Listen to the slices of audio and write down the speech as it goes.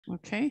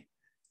Okay.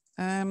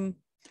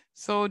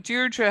 So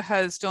Deirdre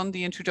has done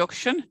the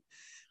introduction,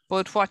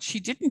 but what she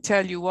didn't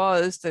tell you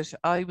was that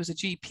I was a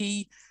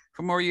GP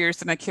for more years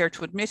than I care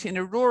to admit in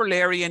a rural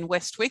area in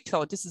West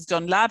Wicklow. This is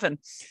Dunlavin.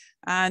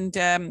 And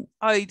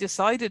I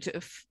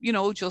decided, you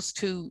know, just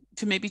to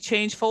maybe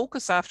change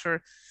focus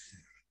after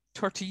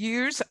 30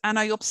 years, and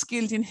I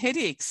upskilled in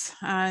headaches,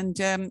 and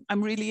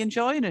I'm really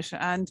enjoying it.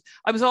 And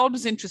I was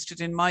always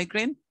interested in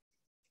migraine,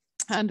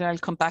 and I'll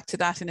come back to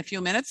that in a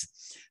few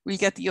minutes. We'll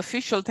get the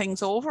official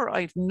things over.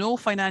 I have no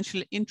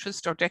financial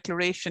interest or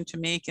declaration to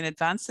make in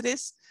advance of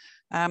this,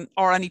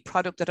 or any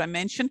product that I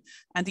mention,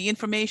 and the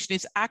information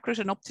is accurate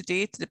and up to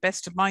date to the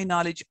best of my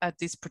knowledge at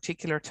this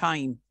particular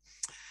time.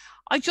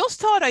 I just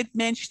thought I'd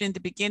mention in the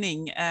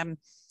beginning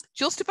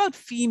just about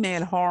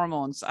female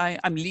hormones.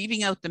 I'm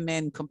leaving out the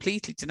men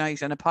completely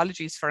tonight, and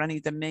apologies for any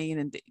of the men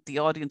in the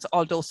audience,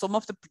 although some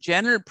of the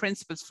general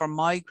principles for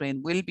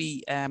migraine will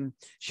be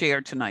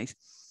shared tonight.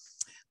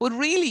 But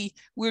really,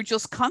 we're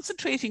just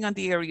concentrating on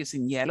the areas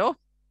in yellow.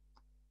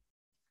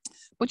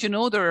 But you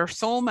know, there are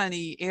so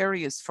many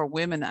areas for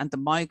women and the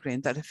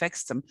migraine that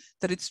affects them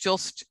that it's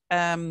just,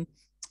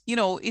 you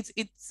know,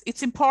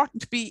 it's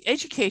important to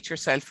educate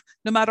yourself,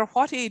 no matter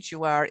what age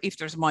you are, if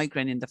there's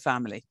migraine in the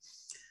family.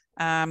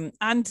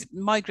 And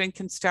migraine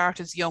can start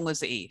as young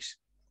as 8.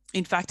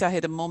 In fact, I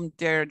had a mum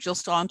there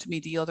just on to me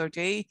the other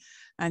day,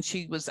 and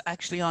she was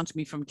actually on to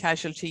me from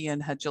Casualty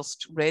and had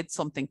just read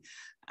something.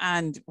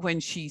 And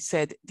when she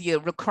said the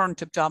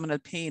recurrent abdominal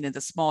pain in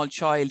the small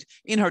child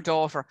in her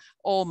daughter,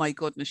 oh my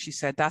goodness, she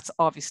said that's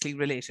obviously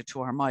related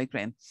to her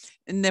migraine.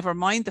 And never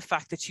mind the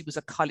fact that she was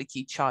a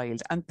colicky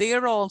child. And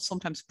they're all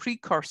sometimes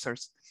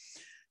precursors.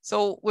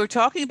 So we're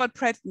talking about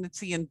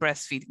pregnancy and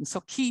breastfeeding.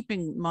 So keep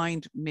in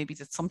mind maybe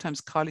that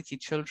sometimes colicky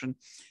children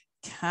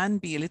can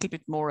be a little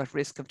bit more at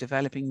risk of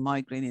developing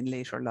migraine in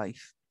later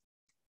life.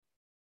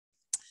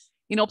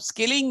 In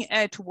upskilling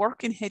to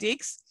work in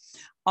headaches,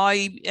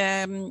 I,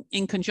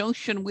 in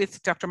conjunction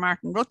with Dr.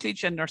 Martin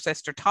Rutledge and Nurse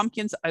Esther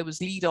Tompkins, I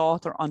was lead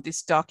author on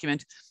this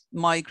document,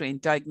 Migraine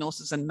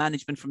Diagnosis and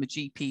Management from a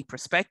GP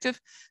Perspective.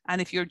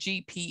 And if your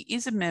GP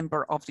is a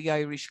member of the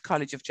Irish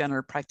College of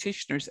General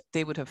Practitioners,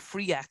 they would have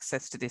free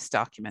access to this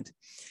document.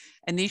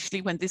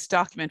 Initially, when this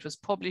document was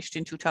published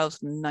in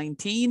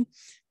 2019,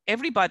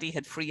 everybody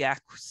had free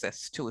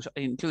access to it,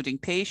 including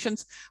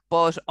patients,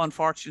 but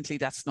unfortunately,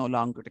 that's no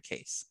longer the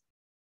case.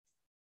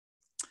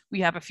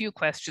 We have a few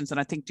questions, and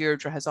I think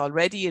Deirdre has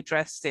already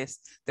addressed this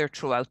there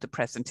throughout the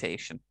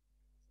presentation.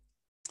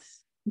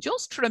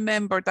 Just to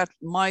remember that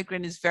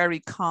migraine is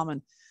very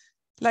common.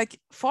 Like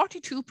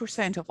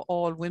 42% of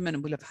all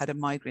women will have had a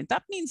migraine.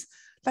 That means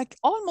like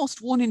almost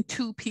 1 in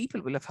 2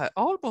 people will have had,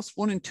 almost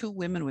 1 in 2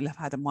 women will have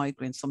had a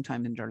migraine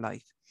sometime in their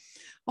life.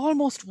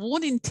 Almost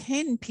 1 in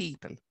 10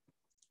 people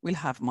will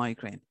have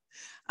migraine.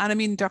 And I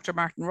mean, Dr.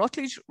 Martin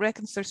Rutledge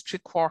reckons there's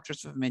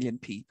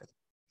 750,000 people.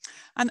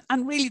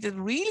 And really, the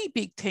really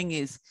big thing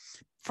is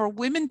for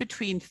women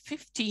between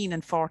 15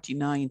 and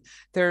 49,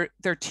 they're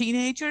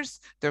teenagers,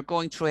 they're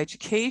going through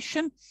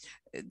education,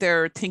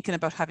 they're thinking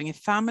about having a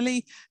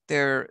family,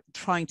 they're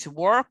trying to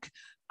work.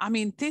 I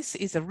mean, this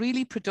is a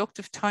really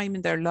productive time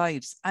in their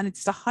lives, and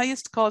it's the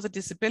highest cause of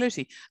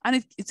disability.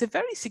 And it's a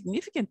very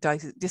significant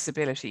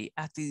disability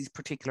at these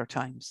particular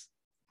times.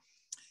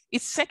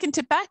 It's second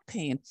to back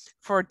pain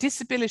for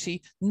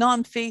disability,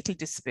 non-fatal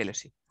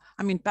disability.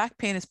 I mean, back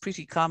pain is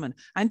pretty common,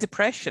 and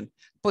depression,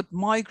 but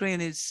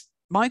migraine is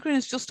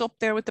just up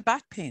there with the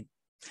back pain.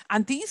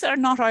 And these are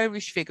not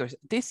Irish figures.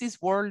 This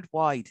is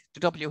worldwide,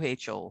 the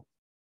WHO.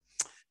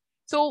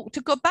 So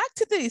to go back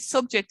to the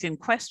subject in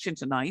question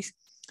tonight,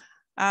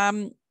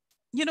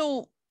 you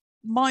know,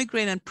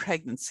 migraine and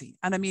pregnancy.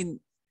 And I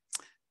mean,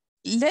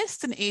 less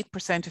than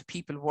 8% of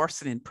people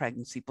worsen in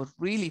pregnancy, but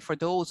really for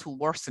those who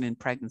worsen in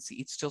pregnancy,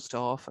 it's just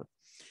awful.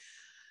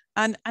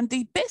 And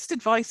the best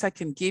advice I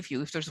can give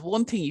you, if there's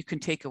one thing you can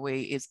take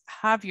away, is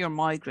have your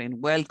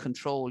migraine well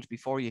controlled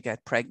before you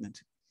get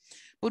pregnant.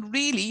 But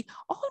really,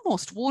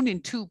 almost 1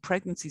 in 2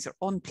 pregnancies are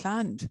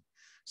unplanned.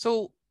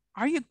 So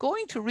are you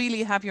going to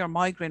really have your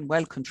migraine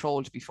well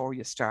controlled before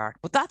you start?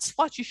 But that's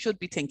what you should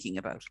be thinking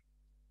about.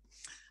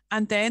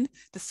 And then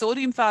the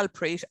sodium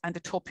valproate and the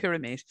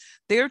topiramate,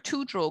 they're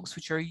 2 drugs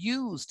which are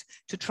used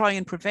to try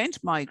and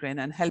prevent migraine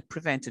and help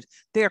prevent it.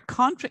 They're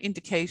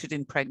contraindicated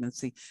in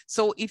pregnancy.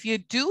 So if you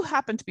do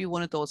happen to be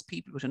one of those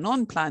people with an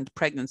unplanned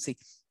pregnancy,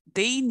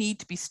 they need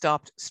to be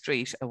stopped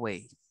straight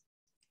away.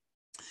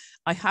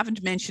 I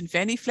haven't mentioned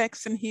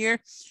veniflexin here,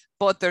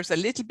 but there's a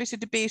little bit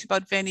of debate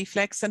about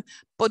veniflexin,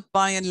 but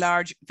by and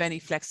large,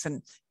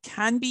 veniflexin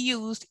can be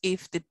used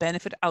if the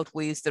benefit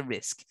outweighs the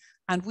risk.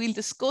 And we'll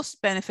discuss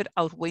benefit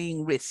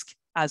outweighing risk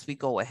as we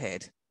go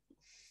ahead.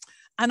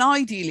 And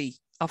ideally,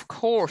 of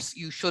course,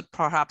 you should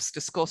perhaps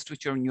discuss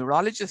with your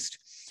neurologist,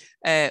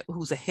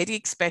 who's a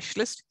headache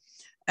specialist,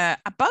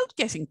 about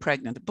getting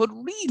pregnant. But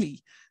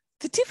really,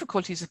 the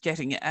difficulties of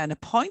getting an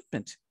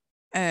appointment,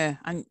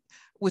 and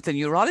with a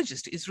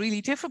neurologist is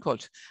really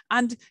difficult.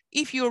 And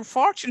if you're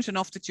fortunate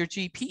enough that your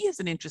GP has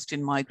an interest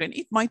in migraine,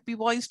 it might be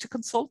wise to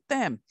consult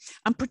them.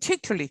 And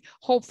particularly,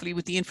 hopefully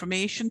with the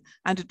information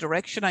and the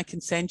direction I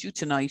can send you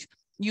tonight,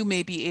 you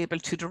may be able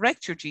to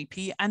direct your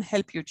GP and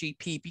help your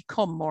GP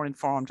become more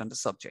informed on the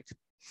subject.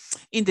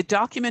 In the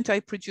document I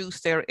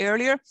produced there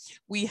earlier,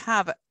 we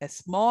have a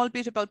small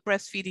bit about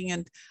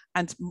breastfeeding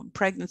and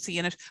pregnancy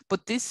in it,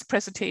 but this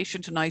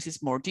presentation tonight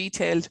is more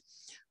detailed.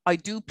 I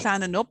do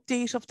plan an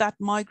update of that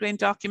migraine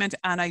document,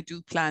 and I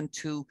do plan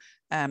to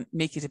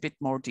make it a bit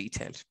more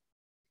detailed.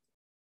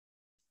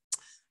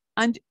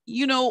 And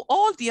you know,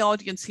 all the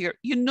audience here,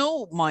 you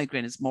know,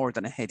 migraine is more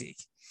than a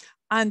headache.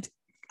 And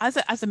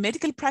as a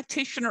medical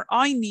practitioner,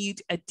 I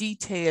need a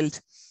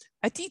detailed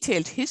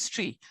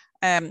history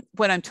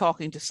when I'm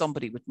talking to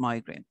somebody with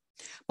migraine.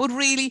 But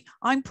really,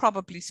 I'm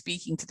probably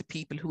speaking to the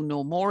people who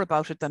know more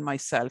about it than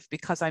myself,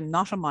 because I'm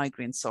not a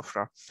migraine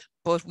sufferer,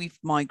 but we've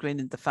migraine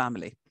in the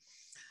family.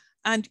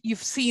 And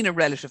you've seen a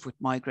relative with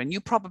migraine.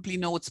 You probably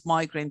know it's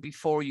migraine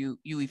before you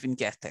even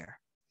get there.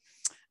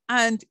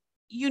 And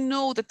you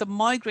know that the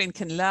migraine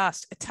can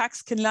last,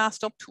 attacks can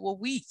last up to a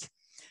week.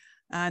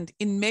 And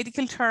in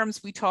medical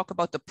terms, we talk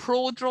about the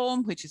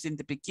prodrome, which is in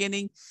the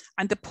beginning,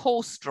 and the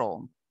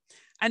postdrome.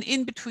 And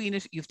in between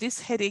it, you have this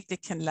headache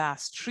that can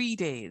last 3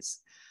 days.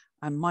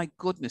 And my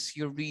goodness,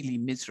 you're really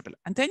miserable.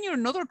 And then you're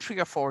another 3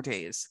 or 4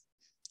 days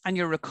and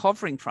you're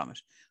recovering from it.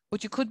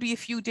 But you could be a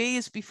few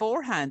days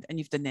beforehand and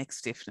you've the neck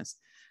stiffness.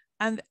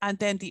 And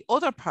then the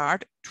other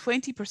part,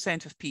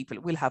 20% of people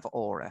will have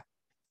aura.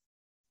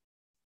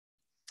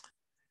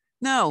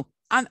 Now,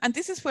 and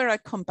this is where I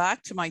come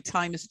back to my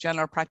time as a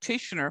general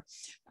practitioner.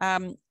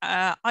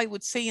 I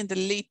would say in the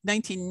late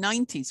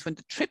 1990s when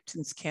the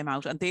triptans came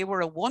out, and they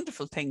were a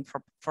wonderful thing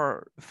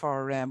for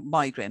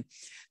migraine.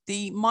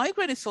 The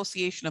Migraine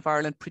Association of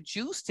Ireland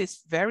produced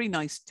this very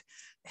nice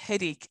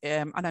headache,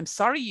 and I'm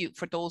sorry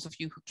for those of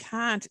you who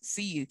can't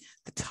see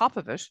the top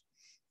of it.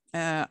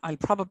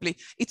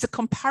 It's a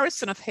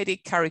comparison of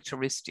headache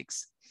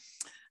characteristics.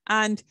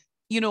 And,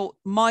 you know,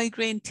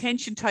 migraine,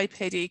 tension type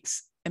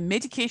headaches, a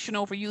medication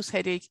overuse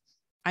headache,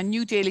 and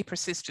new daily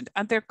persistent,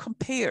 and they're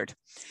compared.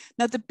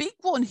 Now, the big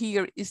one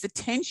here is the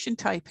tension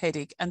type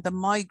headache and the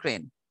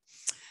migraine.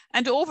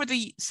 And over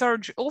the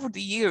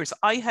years,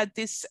 I had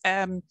this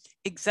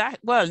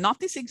not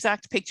this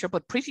exact picture,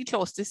 but pretty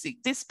close,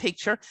 this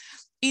picture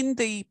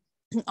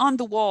on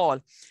the wall.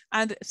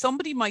 And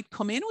somebody might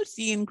come in with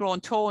the ingrown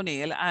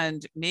toenail,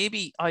 and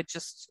maybe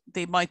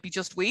they might be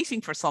just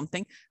waiting for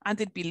something, and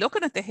they'd be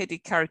looking at the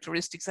headache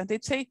characteristics and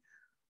they'd say,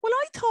 well,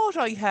 I thought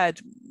I had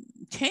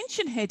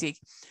tension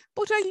headache,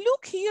 but I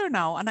look here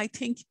now and I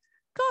think,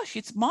 gosh,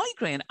 it's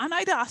migraine. And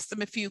I'd ask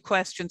them a few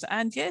questions,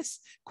 and yes,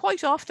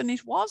 quite often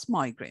it was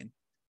migraine.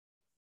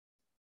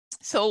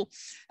 So,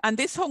 and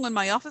this hung in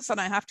my office, and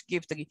I have to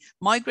give the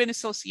Migraine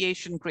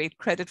Association great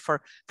credit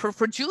for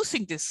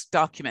producing this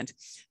document.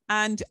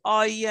 And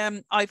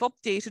I've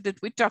updated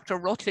it with Dr.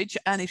 Rutledge,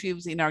 and it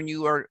was in our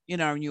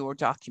newer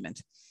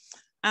document.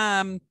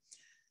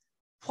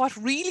 What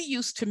really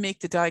used to make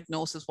the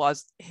diagnosis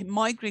was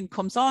migraine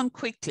comes on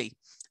quickly,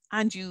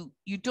 and you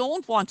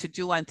don't want to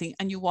do anything,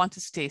 and you want to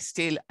stay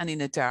still and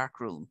in a dark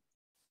room.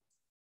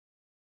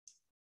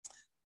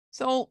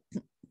 So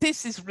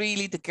this is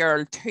really the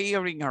girl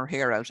tearing her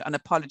hair out. An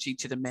apology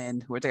to the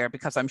men who are there,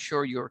 because I'm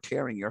sure you're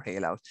tearing your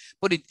hair out,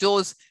 but it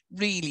does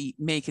really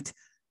make it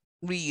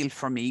real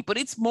for me. But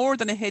it's more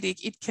than a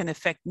headache. It can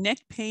affect neck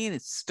pain,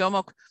 it's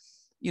stomach,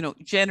 you know,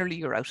 generally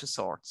you're out of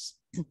sorts.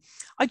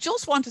 I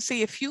just want to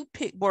say a few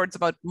words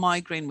about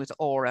migraine with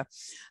aura.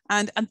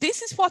 And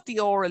this is what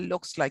the aura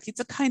looks like. It's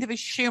a kind of a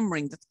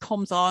shimmering that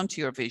comes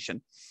onto your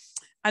vision.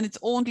 And it's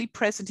only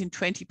present in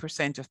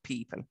 20% of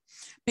people.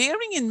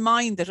 Bearing in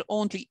mind that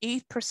only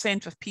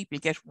 8% of people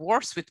get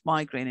worse with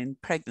migraine in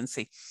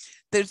pregnancy,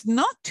 there's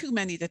not too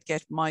many that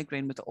get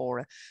migraine with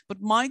aura, but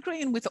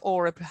migraine with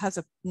aura has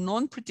a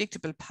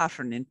non-predictable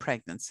pattern in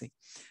pregnancy.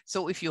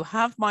 So if you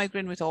have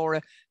migraine with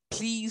aura,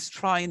 please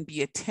try and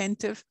be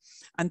attentive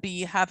and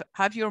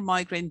have your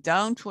migraine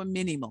down to a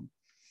minimum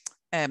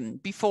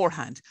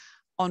beforehand.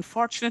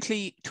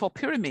 Unfortunately,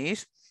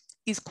 topiramate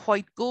is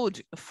quite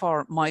good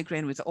for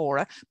migraine with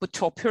aura, but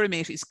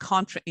topiramate is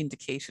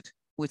contraindicated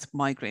with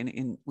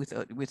migraine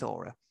with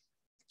aura.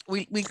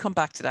 We'll come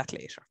back to that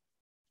later.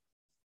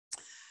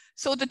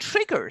 So the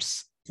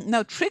triggers.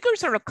 Now,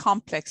 triggers are a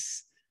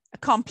complex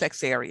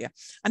area,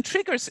 and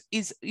triggers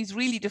is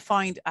really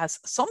defined as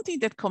something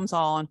that comes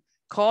on,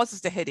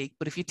 causes the headache,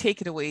 but if you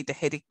take it away, the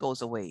headache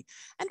goes away.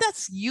 And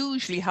that's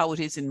usually how it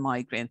is in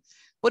migraine,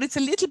 but it's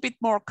a little bit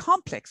more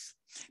complex,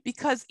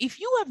 because if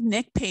you have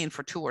neck pain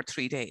for 2 or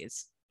 3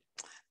 days,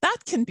 that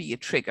can be a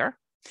trigger,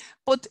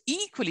 but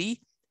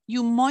equally,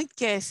 you might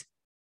get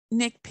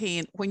neck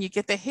pain when you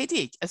get the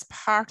headache as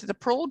part of the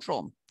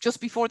prodrome, just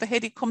before the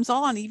headache comes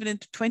on, even in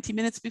 20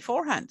 minutes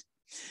beforehand.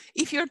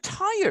 If you're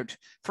tired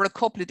for a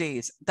couple of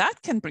days, that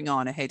can bring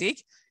on a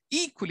headache.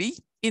 Equally,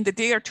 in the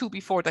day or two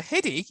before the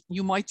headache,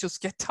 you might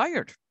just get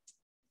tired,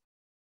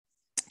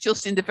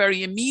 just in the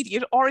very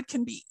immediate, or it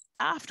can be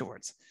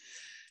afterwards.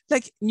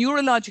 like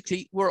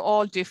neurologically, we're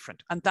all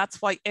different, and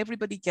that's why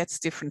everybody gets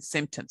different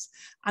symptoms.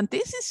 And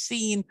this is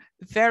seen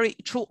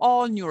through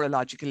all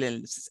neurological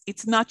illnesses.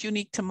 It's not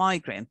unique to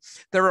migraine.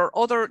 There are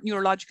other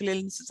neurological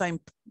illnesses I'm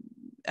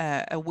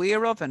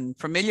aware of and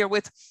familiar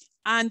with,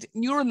 and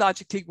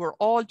neurologically, we're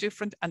all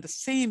different, and the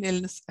same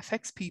illness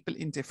affects people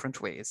in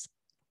different ways.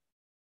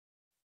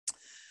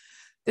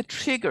 The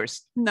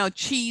triggers, now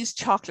cheese,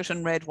 chocolate,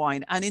 and red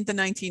wine. And in the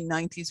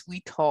 1990s,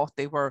 we thought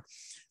they were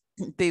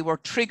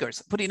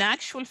triggers, but in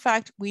actual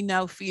fact, we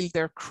now feel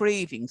they're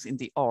cravings in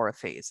the aura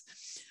phase.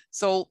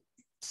 So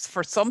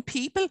for some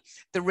people,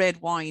 the red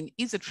wine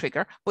is a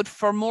trigger, but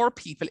for more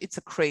people, it's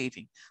a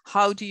craving.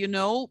 How do you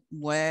know?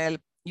 Well,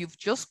 you've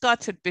just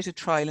got a bit of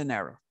trial and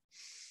error.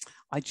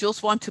 I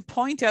just want to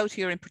point out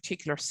here in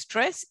particular,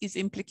 stress is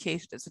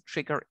implicated as a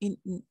trigger in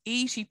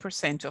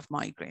 80% of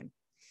migraine,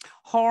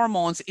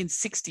 hormones in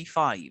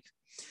 65%.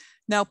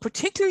 Now,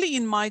 particularly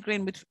in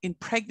migraine in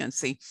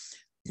pregnancy,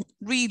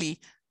 really,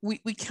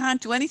 we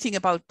can't do anything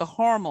about the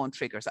hormone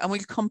triggers, and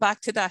we'll come back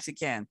to that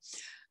again.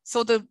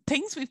 So the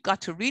things we've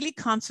got to really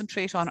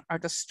concentrate on are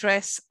the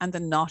stress and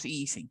the not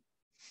eating.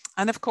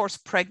 And of course,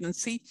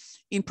 pregnancy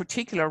in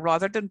particular,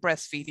 rather than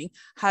breastfeeding,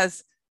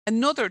 has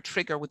another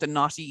trigger with the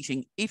not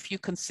eating. If you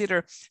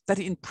consider that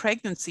in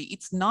pregnancy,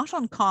 it's not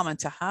uncommon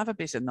to have a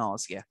bit of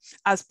nausea,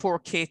 as poor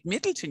Kate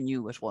Middleton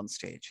knew at one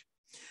stage.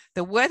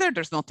 The weather,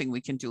 there's nothing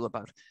we can do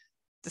about.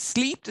 The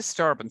sleep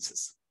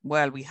disturbances.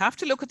 Well, we have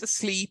to look at the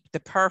sleep, the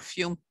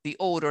perfume, the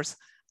odors,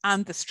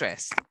 and the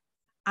stress.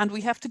 And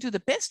we have to do the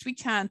best we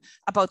can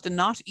about the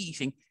not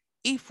eating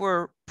if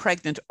we're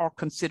pregnant or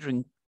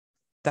considering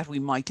that we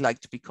might like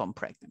to become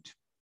pregnant.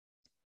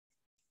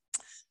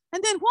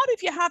 And then what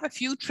if you have a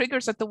few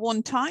triggers at the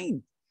one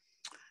time?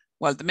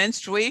 Well, the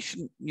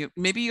menstruation,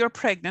 maybe you're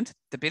pregnant,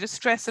 the bit of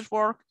stress at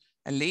work,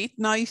 a late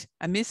night,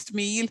 a missed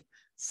meal.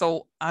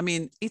 So, I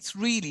mean, it's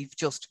really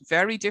just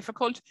very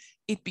difficult.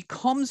 It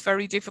becomes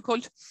very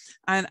difficult,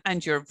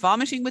 and you're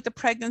vomiting with the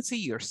pregnancy,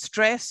 you're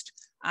stressed,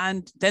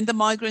 and then the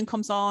migraine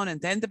comes on, and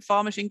then the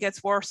vomiting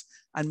gets worse.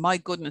 And my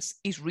goodness,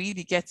 it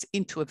really gets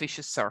into a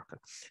vicious circle.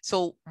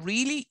 So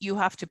really, you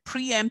have to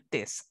preempt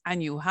this,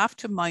 and you have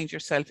to mind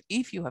yourself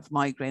if you have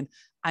migraine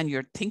and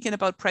you're thinking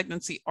about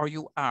pregnancy or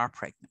you are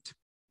pregnant.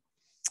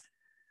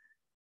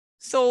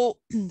 So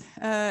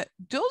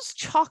does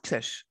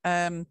chocolate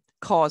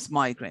cause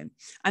migraine?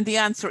 And the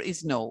answer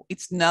is no.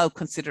 It's now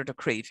considered a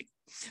craving.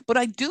 But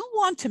I do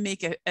want to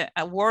make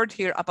a word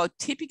here about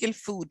typical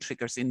food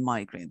triggers in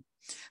migraine.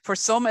 For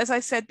some, as I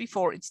said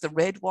before, it's the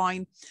red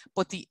wine,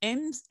 but the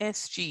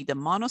MSG, the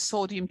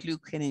monosodium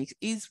gluconate,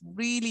 is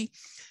really,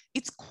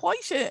 it's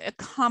quite a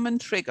common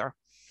trigger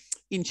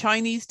in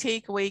Chinese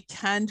takeaway,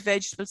 canned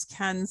vegetables,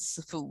 canned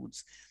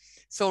foods.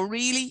 So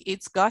really,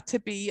 it's got to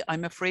be,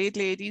 I'm afraid,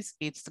 ladies,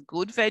 it's the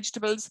good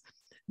vegetables,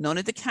 none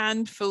of the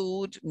canned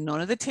food,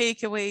 none of the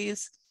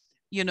takeaways.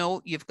 You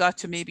know, you've got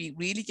to maybe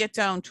really get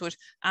down to it.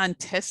 And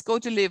Tesco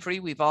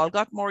delivery, we've all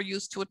got more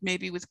used to it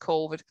maybe with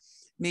COVID.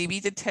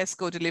 Maybe the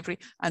Tesco delivery,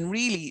 and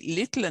really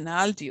Lidl and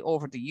Aldi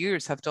over the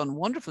years have done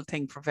wonderful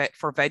things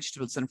for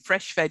vegetables and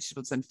fresh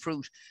vegetables and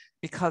fruit,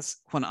 because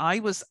when I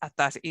was at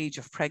that age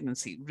of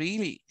pregnancy,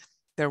 really,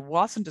 there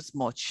wasn't as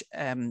much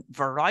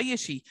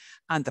variety,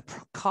 and the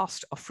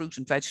cost of fruit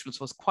and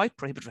vegetables was quite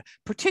prohibitive,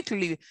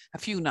 particularly a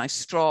few nice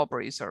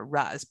strawberries or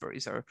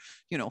raspberries or,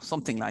 you know,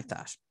 something like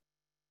that.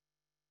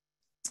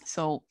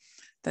 So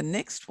the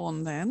next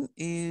one then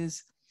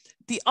is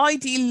the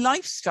ideal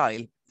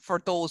lifestyle for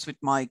those with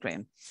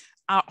migraine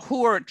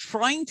who are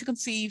trying to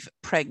conceive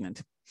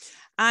pregnant.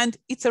 And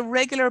it's a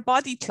regular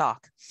body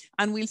clock.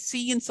 And we'll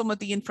see in some of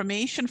the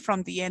information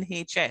from the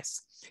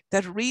NHS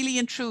that really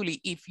and truly,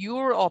 if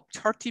you're up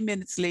 30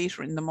 minutes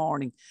later in the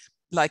morning,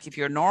 like if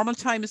your normal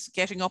time is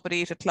getting up at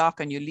 8 o'clock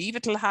and you leave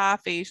it till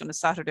 8:30 on a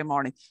Saturday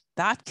morning,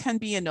 that can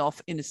be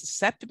enough in a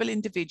susceptible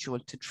individual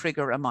to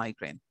trigger a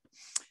migraine.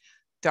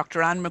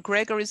 Dr. Anne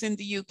McGregor is in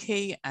the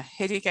UK, a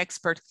headache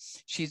expert.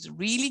 She's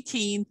really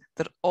keen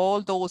that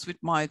all those with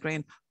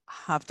migraine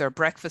have their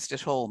breakfast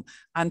at home,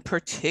 and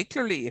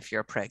particularly if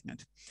you're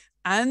pregnant,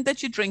 and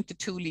that you drink the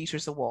 2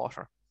 litres of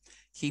water.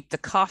 Keep the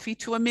coffee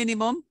to a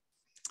minimum.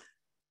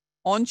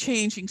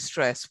 Unchanging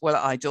stress. Well,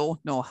 I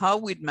don't know how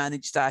we'd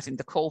manage that in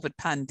the COVID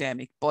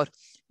pandemic, but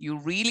you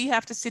really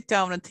have to sit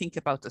down and think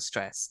about the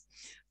stress.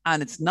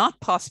 And it's not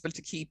possible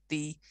to keep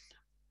the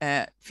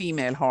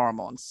female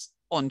hormones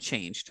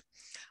unchanged.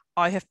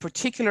 I have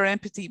particular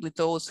empathy with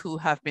those who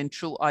have been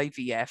through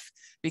IVF,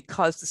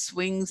 because the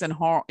swings in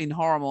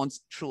hormones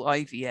through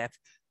IVF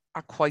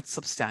are quite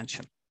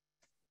substantial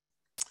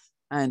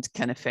and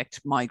can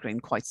affect migraine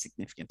quite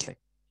significantly.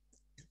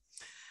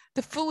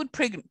 The food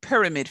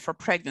pyramid for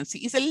pregnancy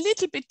is a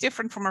little bit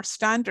different from our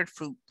standard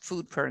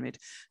food pyramid.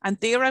 And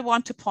there I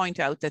want to point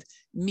out that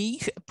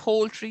meat,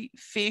 poultry,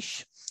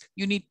 fish,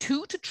 you need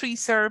 2 to 3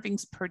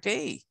 servings per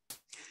day.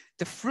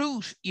 The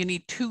fruit, you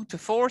need 2 to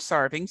 4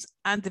 servings,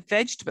 and the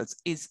vegetables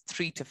is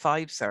 3 to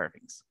 5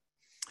 servings.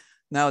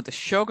 Now the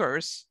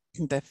sugars,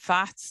 the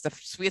fats, the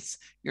sweets,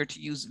 you're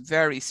to use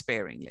very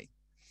sparingly.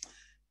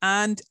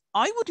 And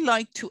I would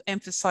like to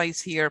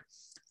emphasize here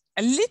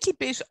a little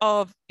bit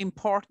of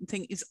important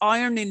thing is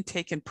iron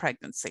intake in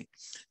pregnancy,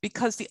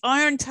 because the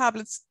iron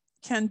tablets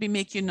can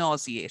make you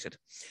nauseated.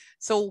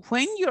 So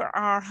when you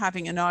are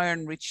having an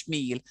iron-rich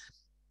meal,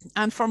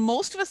 and for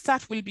most of us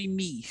that will be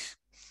meat,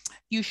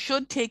 you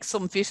should take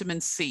some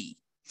vitamin C.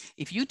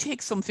 If you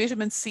take some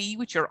vitamin C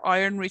with your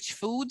iron-rich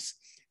foods,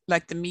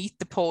 like the meat,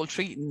 the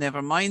poultry,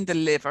 never mind the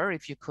liver,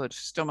 if you could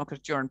stomach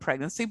it during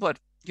pregnancy, but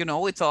you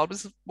know, it's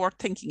always worth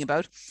thinking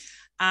about.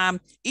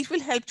 It will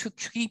help to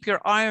keep your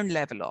iron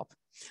level up.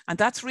 And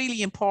that's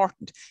really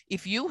important.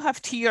 If you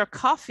have tea or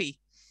coffee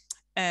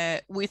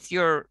with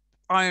your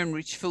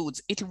iron-rich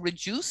foods, it'll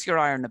reduce your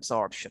iron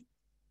absorption.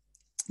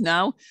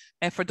 Now,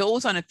 for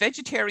those on a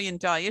vegetarian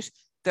diet,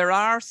 there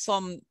are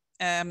some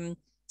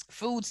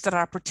foods that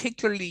are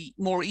particularly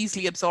more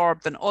easily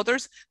absorbed than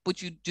others,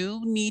 but you do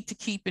need to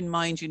keep in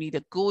mind you need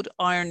a good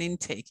iron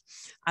intake.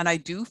 And I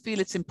do feel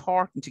it's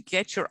important to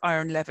get your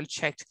iron level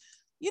checked,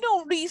 you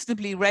know,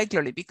 reasonably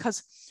regularly,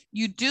 because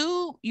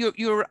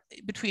you're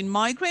between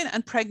migraine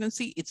and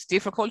pregnancy, it's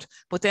difficult.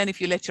 But then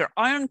if you let your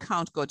iron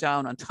count go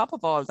down on top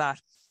of all that,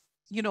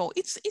 you know,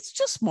 it's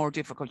just more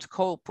difficult to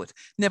cope with.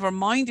 Never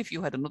mind if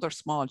you had another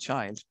small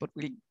child, but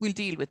we'll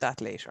deal with that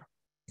later.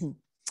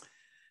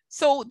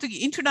 So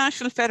the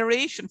International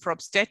Federation for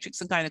Obstetrics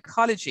and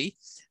Gynecology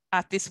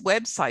at this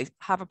website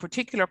have a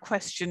particular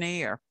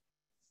questionnaire.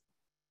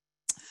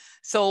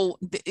 So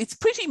it's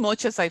pretty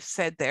much as I've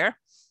said there.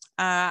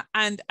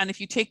 And if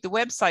you take the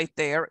website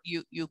there,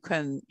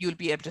 you'll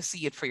be able to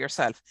see it for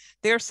yourself.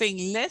 They're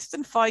saying less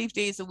than 5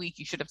 days a week,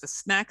 you should have the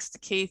snacks, the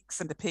cakes,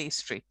 and the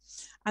pastry.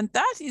 And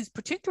that is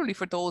particularly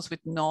for those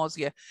with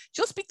nausea.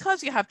 Just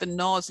because you have the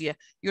nausea,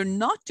 you're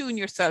not doing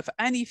yourself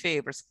any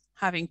favors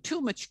having too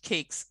much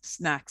cakes,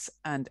 snacks,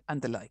 and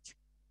the like.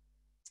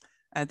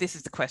 This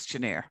is the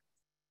questionnaire.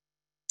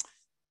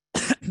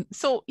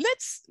 So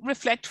let's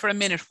reflect for a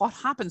minute what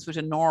happens with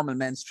a normal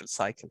menstrual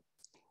cycle.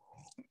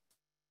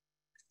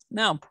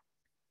 Now,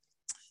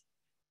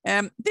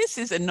 this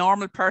is a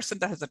normal person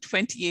that has a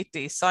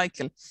 28-day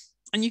cycle.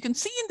 And you can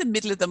see in the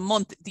middle of the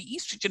month, the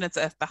estrogen is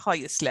at the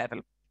highest level.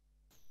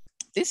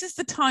 This is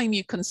the time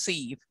you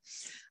conceive.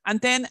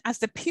 And then as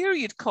the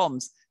period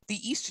comes, the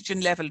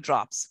estrogen level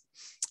drops.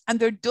 And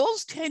there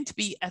does tend to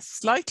be a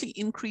slightly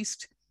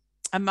increased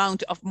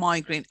amount of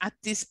migraine at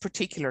this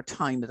particular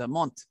time of the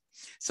month.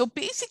 So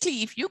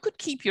basically, if you could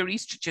keep your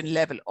estrogen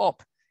level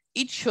up,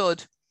 it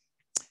should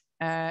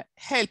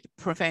help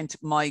prevent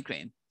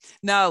migraine.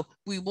 Now,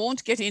 we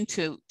won't get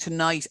into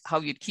tonight how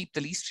you'd keep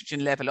the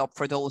estrogen level up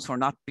for those who are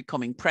not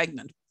becoming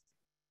pregnant.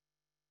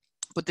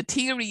 But the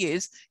theory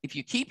is, if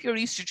you keep your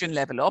estrogen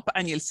level up,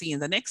 and you'll see in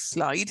the next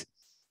slide,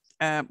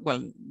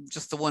 well,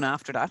 just the one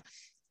after that,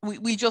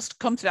 we'll just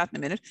come to that in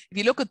a minute. If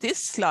you look at this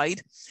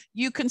slide,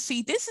 you can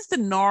see this is the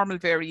normal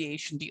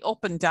variation, the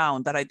up and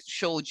down that I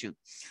showed you.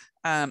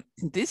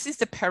 This is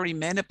the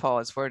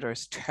perimenopause, where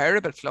there's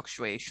terrible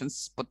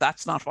fluctuations, but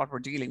that's not what we're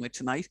dealing with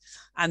tonight.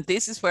 And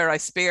this is where I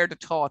spare the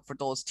thought for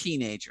those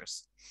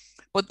teenagers.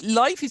 But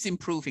life is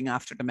improving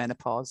after the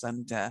menopause,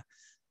 and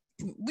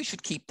we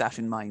should keep that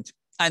in mind,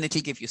 and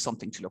it'll give you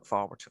something to look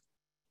forward to.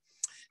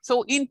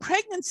 So in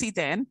pregnancy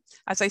then,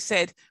 as I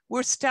said,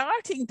 we're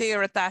starting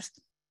there at that,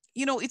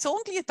 you know, it's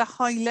only at the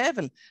high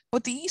level,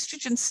 but the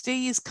estrogen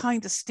stays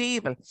kind of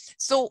stable.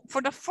 So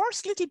for the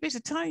first little bit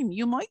of time,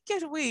 you might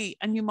get away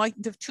and you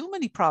mightn't have too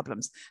many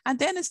problems. And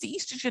then as the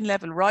estrogen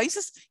level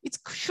rises, it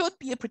should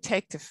be a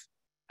protective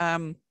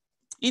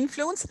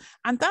influence.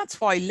 And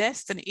that's why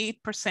less than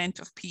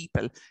 8% of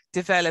people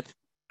develop,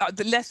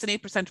 less than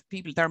 8% of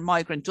people, their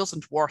migraine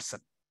doesn't worsen.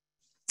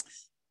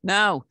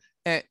 Now,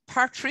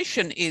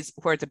 parturition is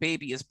where the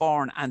baby is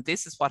born, and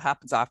this is what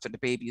happens after the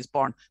baby is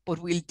born. But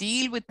we'll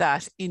deal with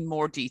that in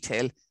more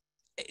detail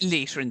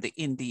later in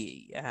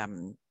the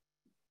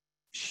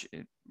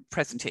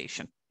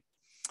presentation.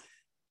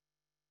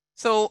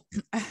 So,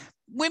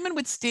 women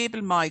with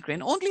stable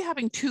migraine, only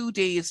having 2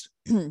 days,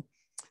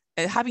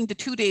 having the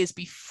 2 days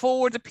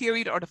before the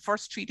period or the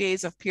first 3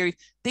 days of period,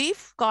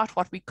 they've got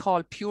what we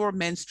call pure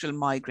menstrual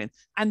migraine,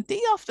 and they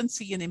often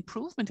see an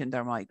improvement in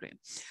their migraine.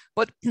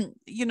 But,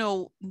 you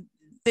know,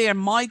 their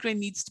migraine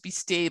needs to be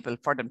stable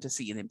for them to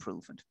see an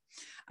improvement.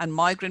 And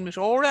migraine with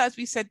aura, as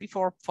we said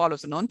before,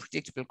 follows an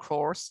unpredictable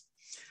course.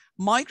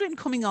 Migraine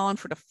coming on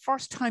for the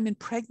first time in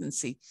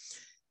pregnancy,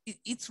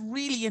 it's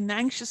really an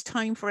anxious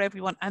time for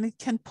everyone, and it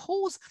can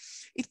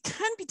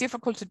be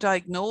difficult to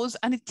diagnose,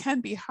 and it can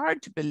be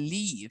hard to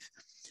believe.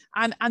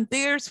 And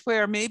there's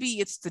where maybe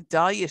it's the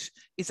diet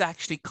is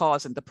actually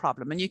causing the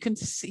problem. And you can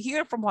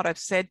hear from what I've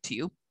said to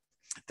you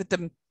that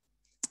the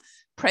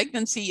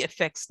pregnancy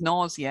affects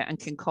nausea and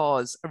can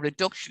cause a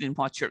reduction in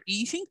what you're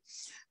eating,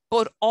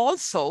 but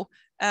also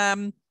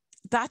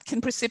that can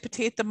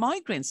precipitate the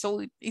migraine.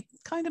 So it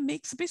kind of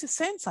makes a bit of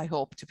sense, I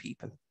hope, to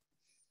people.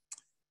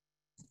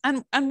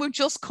 And we're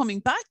just coming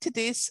back to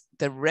this,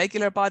 the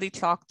regular body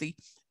clock, the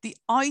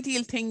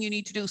ideal thing you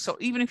need to do. So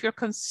even if you're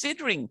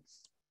considering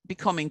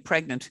becoming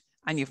pregnant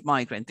and you've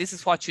migraine, this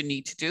is what you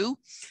need to do.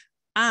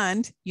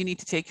 And you need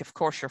to take, of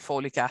course, your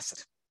folic acid.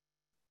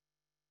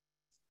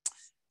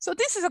 So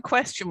this is a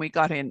question we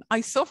got in. I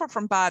suffer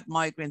from bad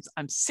migraines.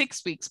 I'm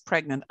 6 weeks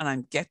pregnant and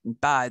I'm getting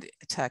bad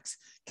attacks.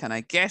 Can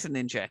I get an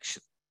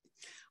injection?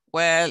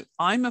 Well,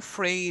 I'm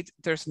afraid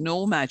there's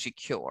no magic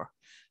cure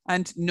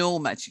and no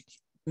magic,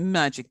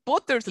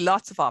 but there's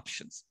lots of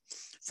options.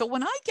 So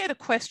when I get a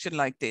question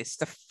like this,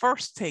 the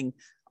first thing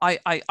I'll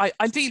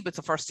deal with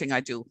the first thing I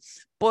do,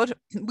 but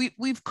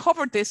we've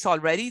covered this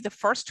already. The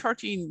first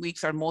 13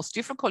 weeks are most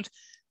difficult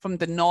from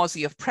the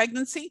nausea of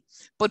pregnancy,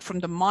 but from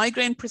the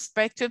migraine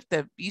perspective,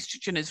 the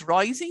estrogen is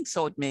rising,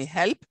 so it may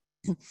help.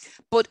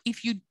 But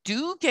if you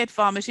do get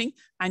vomiting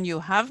and you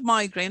have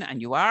migraine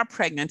and you are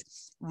pregnant,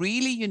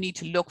 really you need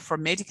to look for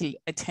medical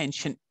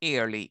attention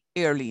early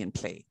in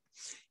play.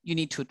 You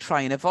need to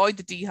try and avoid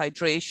the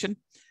dehydration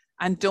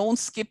and don't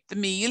skip the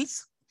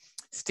meals.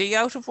 Stay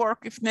out of work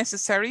if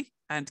necessary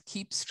and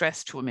keep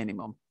stress to a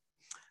minimum.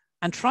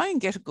 And try and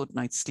get a good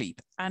night's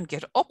sleep and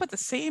get up at the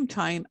same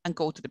time and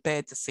go to the bed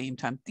at the same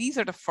time. These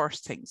are the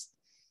first things.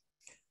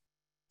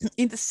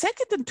 In the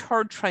second and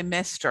third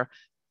trimester,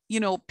 you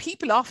know,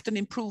 people often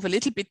improve a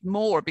little bit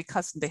more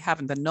because they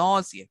haven't the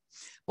nausea.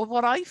 But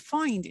what I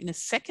find in a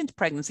second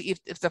pregnancy,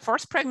 if the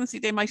first pregnancy,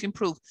 they might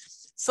improve.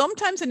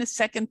 Sometimes in a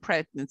second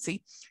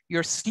pregnancy,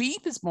 your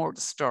sleep is more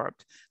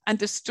disturbed, and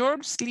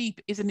disturbed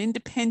sleep is an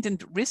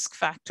independent risk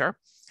factor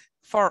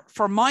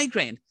for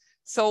migraine.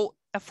 So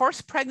a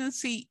first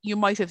pregnancy, you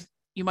might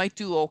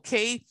do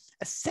okay.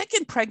 A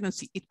second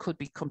pregnancy, it could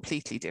be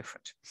completely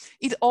different.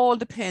 It all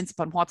depends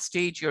upon what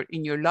stage you're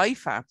in your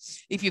life are.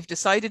 If you've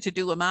decided to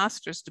do a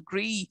master's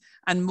degree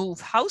and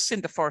move house in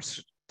the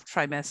first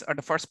trimester or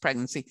the first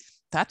pregnancy,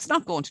 that's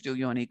not going to do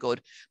you any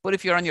good. But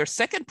if you're on your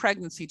second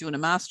pregnancy doing a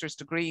master's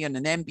degree and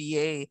an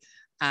MBA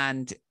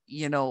and,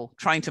 you know,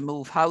 trying to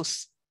move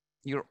house,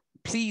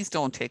 please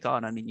don't take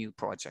on any new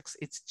projects.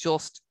 It's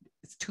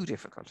too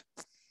difficult.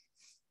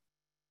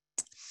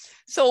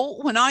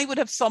 So when I would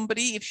have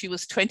somebody, if she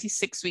was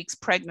 26 weeks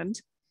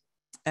pregnant,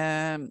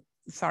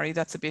 sorry,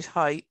 that's a bit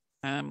high.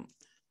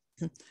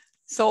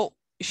 So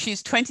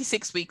she's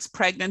 26 weeks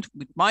pregnant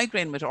with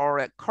migraine with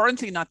aura,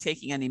 currently not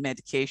taking any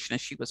medication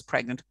as she was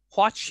pregnant.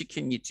 What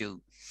can you do?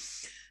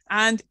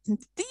 And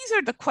these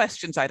are the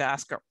questions I'd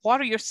ask her. What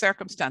are your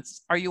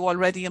circumstances? Are you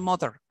already a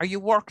mother? Are you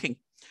working?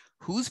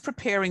 Who's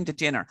preparing the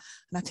dinner?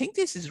 And I think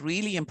this is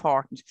really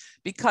important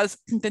because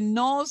the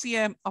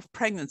nausea of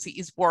pregnancy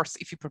is worse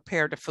if you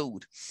prepare the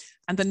food.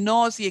 And the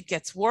nausea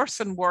gets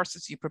worse and worse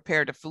as you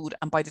prepare the food.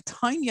 And by the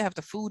time you have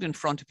the food in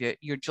front of you,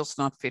 you're just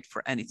not fit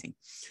for anything.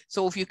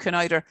 So if you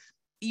can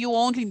you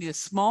only need a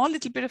small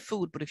little bit of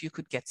food, but if you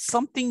could get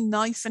something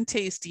nice and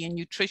tasty and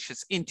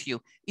nutritious into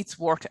you, it's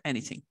worth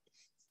anything.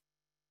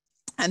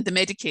 And the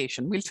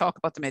medication, we'll talk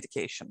about the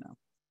medication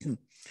now.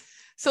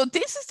 So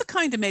this is the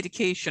kind of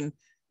medication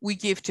we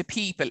give to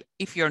people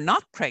if you're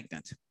not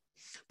pregnant.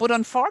 But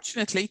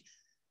unfortunately,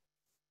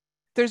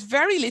 there's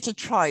very little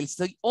trials.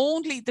 There's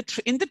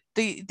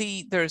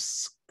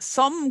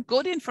some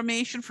good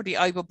information for the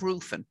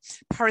ibuprofen.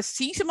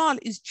 Paracetamol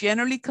is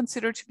generally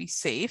considered to be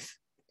safe.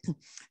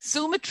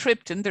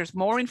 Sumatriptan, there's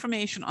more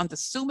information on the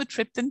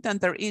sumatriptan than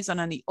there is on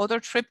any other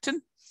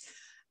triptan.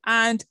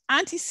 And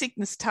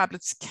anti-sickness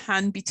tablets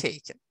can be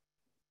taken.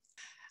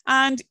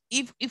 And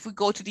if we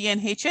go to the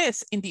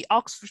NHS, in the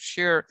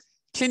Oxfordshire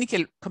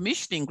Clinical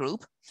Commissioning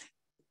Group,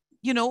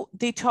 you know,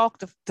 they talk,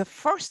 the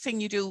first thing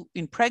you do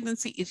in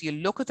pregnancy is you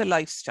look at the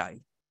lifestyle.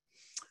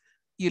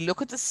 You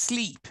look at the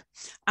sleep.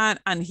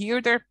 And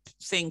here they're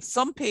saying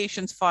some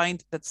patients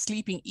find that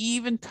sleeping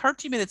even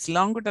 30 minutes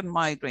longer than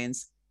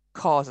migraines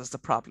causes the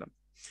problem.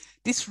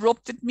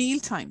 Disrupted meal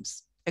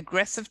times,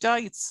 aggressive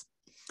diets,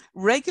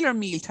 regular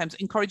meal times,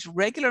 encourage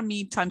regular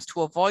meal times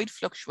to avoid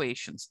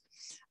fluctuations.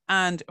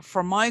 And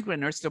for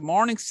migraineurs, the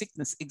morning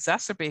sickness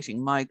exacerbating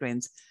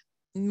migraines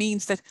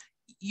means that,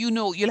 you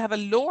know, you'll have a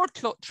lower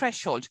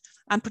threshold,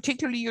 and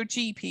particularly your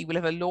GP will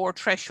have a lower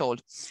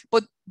threshold.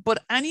 But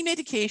any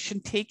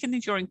medication taken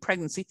during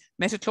pregnancy,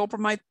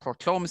 metoclopramide,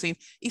 prochlomazine,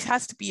 it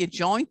has to be a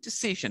joint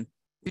decision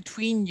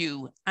between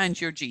you and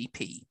your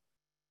GP.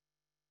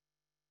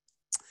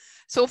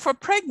 So for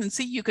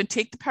pregnancy, you can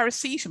take the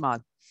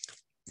paracetamol.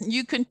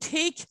 You can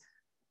take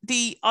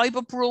the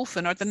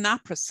ibuprofen or the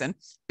naproxen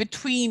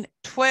between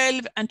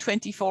 12 and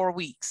 24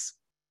 weeks.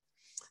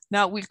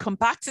 Now, we'll come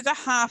back to the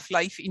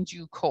half-life in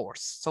due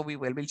course. So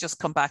we'll just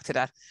come back to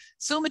that.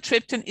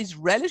 Sumatriptan is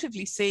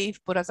relatively safe,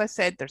 but as I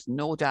said, there's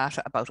no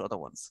data about other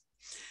ones.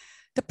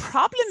 The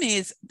problem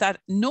is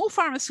that no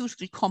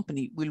pharmaceutical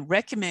company will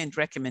recommend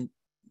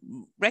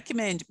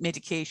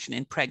medication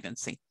in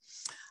pregnancy.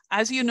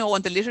 As you know,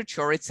 in the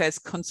literature, it says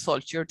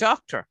consult your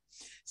doctor.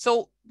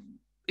 So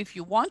if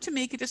you want to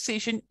make a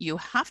decision, you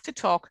have to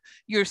talk.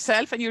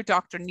 Yourself and your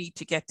doctor need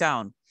to get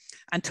down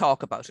and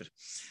talk about it.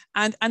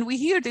 And we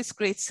hear this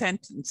great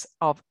sentence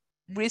of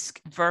risk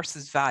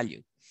versus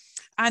value.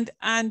 And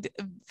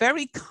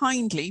very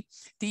kindly,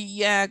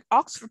 the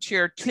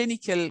Oxfordshire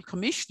Clinical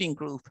Commissioning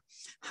Group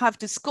have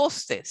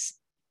discussed this.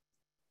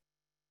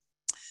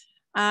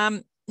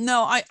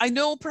 Now, I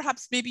know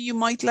perhaps maybe you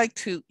might like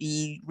to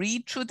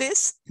read through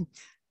this.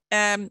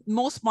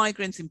 Most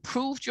migraines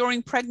improve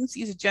during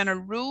pregnancy as a general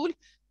rule,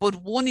 but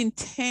 1 in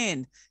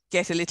 10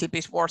 get a little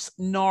bit worse,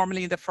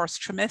 normally in the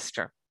first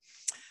trimester.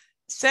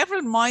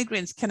 Several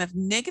migraines can have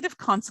negative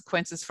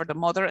consequences for the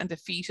mother and the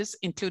fetus,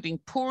 including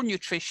poor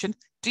nutrition,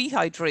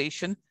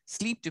 dehydration,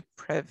 sleep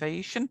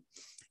deprivation,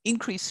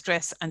 increased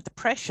stress and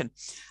depression.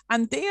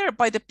 And there,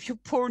 by the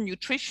poor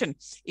nutrition,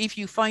 if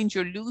you find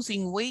you're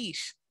losing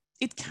weight,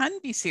 it can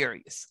be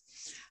serious.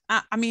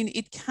 I mean,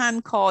 it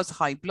can cause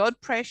high blood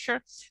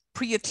pressure.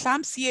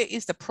 Preeclampsia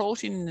is the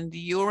protein in the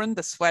urine,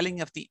 the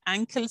swelling of the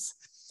ankles,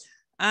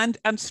 and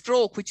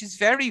stroke, which is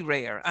very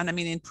rare. And I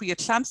mean, in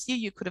preeclampsia,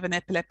 you could have an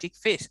epileptic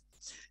fit.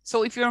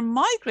 So if your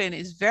migraine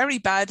is very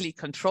badly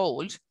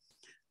controlled,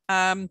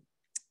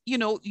 you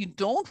know, you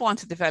don't want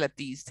to develop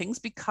these things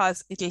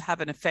because it'll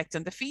have an effect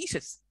on the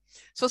fetus.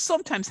 So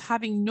sometimes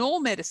having no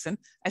medicine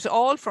at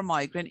all for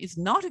migraine is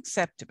not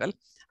acceptable,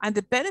 and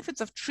the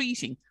benefits of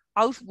treating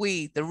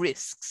outweigh the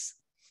risks.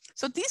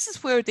 So this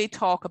is where they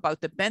talk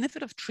about the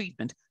benefit of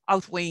treatment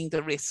outweighing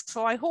the risks.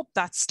 So I hope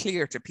that's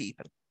clear to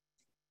people.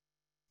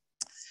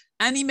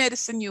 Any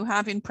medicine you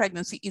have in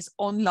pregnancy is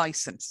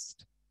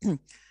unlicensed.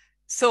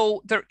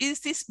 So there is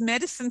this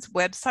medicines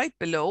website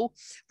below,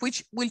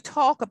 which will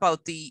talk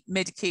about the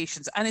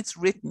medications, and it's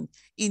written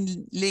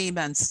in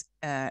layman's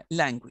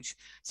language.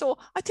 So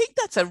I think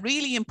that's a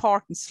really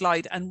important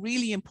slide and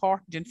really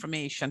important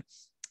information,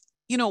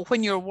 you know,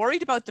 when you're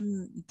worried about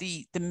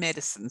the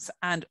medicines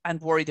and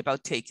worried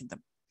about taking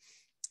them,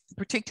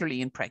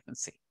 particularly in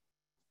pregnancy.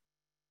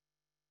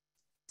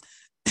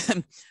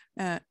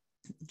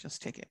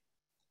 Just take it.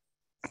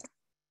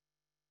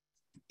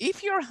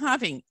 If you're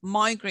having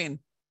migraine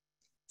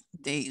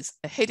days,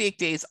 headache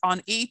days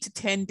on 8 to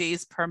 10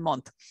 days per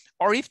month,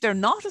 or if they're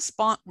not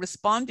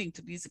responding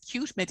to these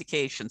acute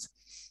medications,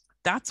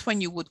 that's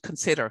when you would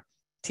consider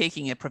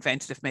taking a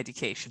preventative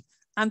medication.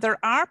 And there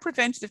are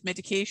preventative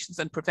medications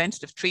and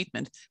preventative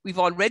treatment. We've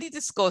already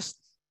discussed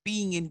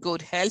being in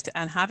good health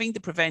and having the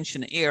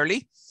prevention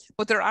early,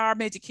 but there are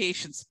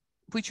medications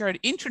which are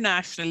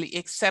internationally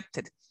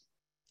accepted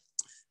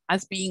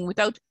as being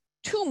without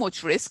too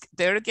much risk.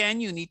 There again,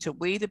 you need to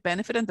weigh the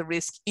benefit and the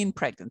risk in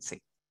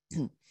pregnancy.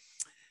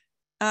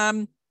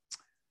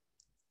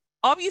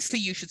 Obviously,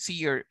 you should see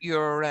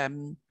your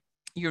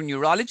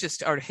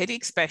neurologist or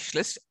headache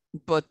specialist,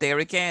 but there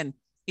again,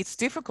 it's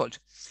difficult.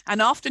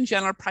 And often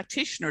general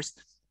practitioners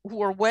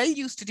who are well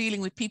used to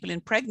dealing with people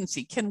in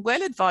pregnancy can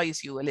well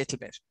advise you a little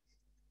bit.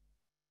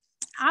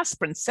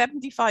 Aspirin,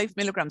 75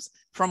 milligrams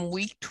from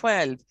week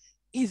 12,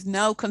 is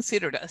now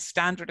considered a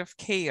standard of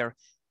care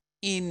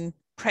in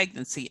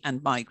pregnancy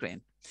and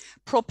migraine.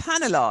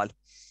 Propranolol.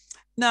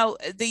 Now,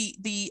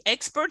 the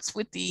experts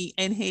with the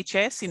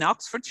NHS in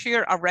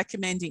Oxfordshire are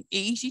recommending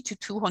 80 to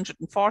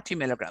 240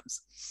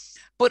 milligrams,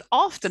 but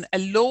often a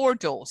lower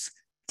dose,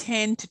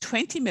 10 to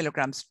 20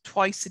 milligrams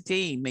twice a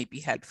day, may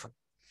be helpful.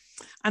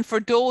 And for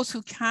those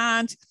who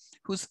can't,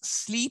 whose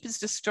sleep is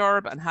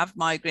disturbed and have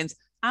migraines,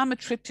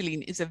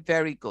 amitriptyline is a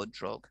very good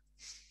drug.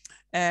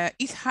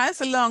 It has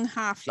a long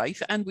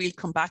half-life, and we'll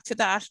come back to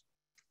that.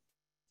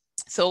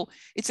 So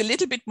it's a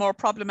little bit more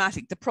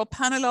problematic. The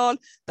propranolol,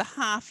 the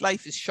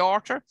half-life is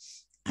shorter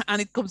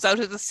and it comes out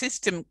of the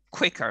system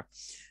quicker.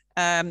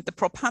 The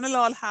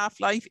propranolol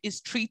half-life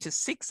is 3 to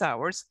 6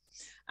 hours,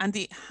 and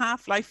the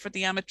half-life for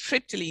the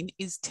amitriptyline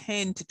is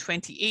 10 to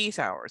 28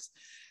 hours.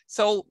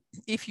 So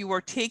if you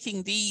were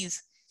taking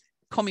these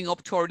coming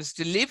up towards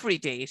delivery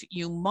date,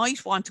 you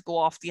might want to go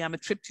off the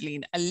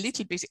amitriptyline a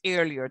little bit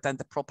earlier than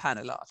the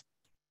propranolol.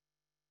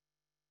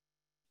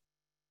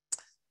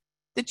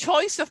 The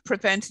choice of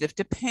preventative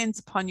depends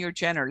upon your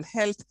general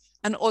health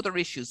and other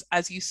issues.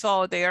 As you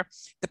saw there,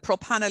 the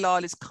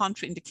propranolol is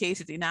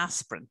contraindicated in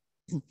aspirin.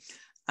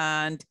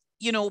 And,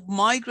 you know,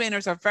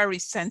 migraineurs are very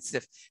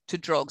sensitive to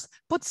drugs,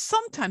 but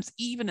sometimes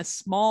even a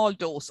small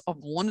dose of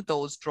one of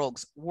those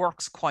drugs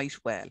works quite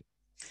well.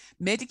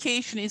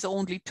 Medication is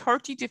only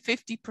 30 to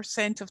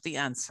 50% of the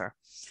answer.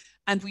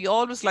 And we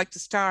always like to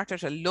start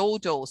at a low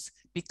dose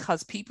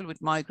because people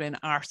with migraine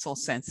are so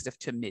sensitive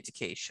to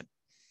medication.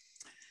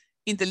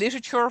 In the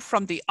literature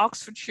from the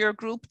Oxfordshire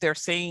group, they're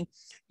saying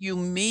you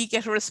may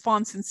get a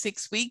response in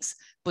 6 weeks,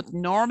 but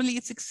normally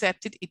it's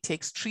accepted. It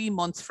takes 3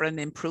 months for an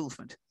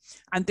improvement.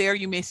 And there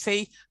you may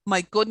say,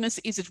 my goodness,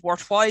 is it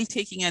worthwhile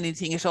taking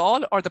anything at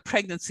all, or the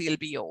pregnancy will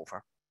be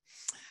over?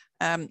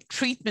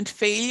 Treatment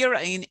failure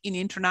in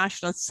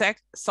international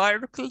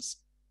circles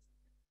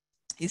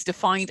is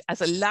defined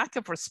as a lack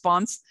of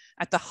response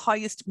at the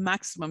highest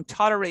maximum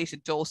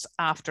tolerated dose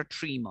after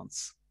 3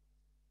 months.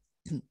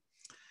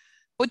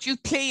 But you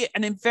play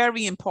a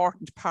very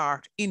important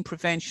part in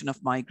prevention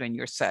of migraine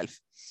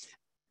yourself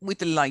with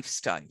the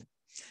lifestyle.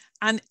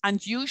 And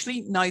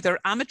usually neither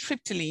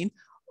amitriptyline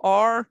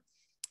or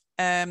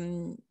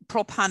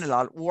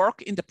propranolol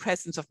work in the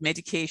presence of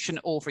medication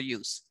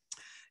overuse.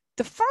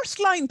 The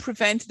first line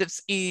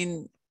preventatives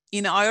in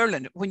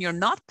Ireland when you're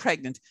not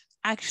pregnant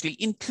actually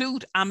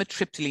include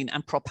amitriptyline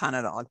and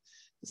propranolol.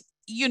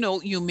 you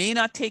know, you may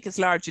not take as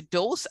large a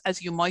dose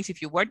as you might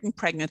if you weren't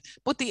pregnant,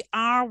 but they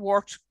are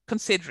worth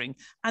considering,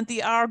 and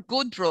they are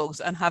good drugs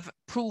and have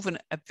proven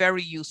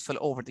very useful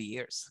over the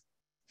years.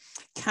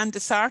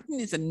 Candesartan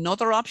is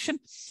another option,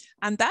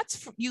 and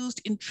that's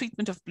used in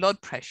treatment of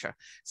blood pressure.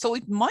 So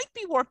it might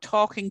be worth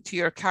talking to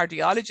your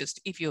cardiologist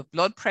if you have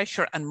blood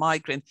pressure and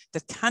migraine,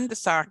 that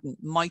candesartan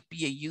might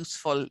be a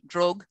useful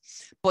drug,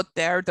 but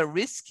the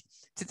risk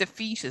to the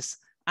fetus,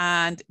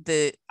 and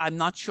I'm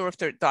not sure if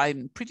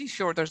I'm pretty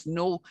sure there's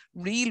no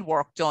real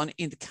work done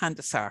in the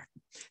candesartan.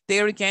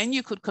 There again,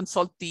 you could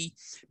consult the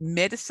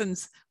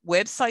medicines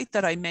website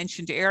that I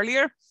mentioned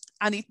earlier,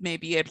 and it may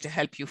be able to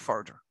help you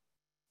further.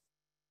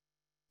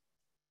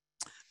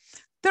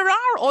 There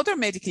are other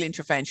medical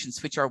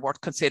interventions which are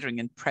worth considering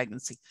in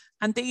pregnancy,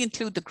 and they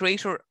include the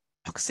greater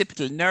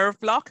occipital nerve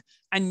block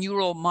and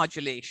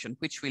neuromodulation,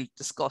 which we'll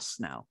discuss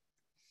now.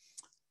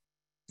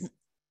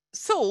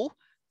 So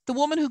the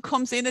woman who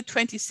comes in at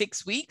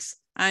 26 weeks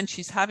and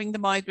she's having the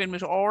migraine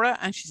with aura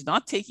and she's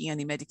not taking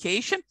any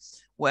medication,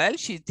 well,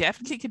 she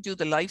definitely could do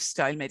the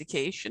lifestyle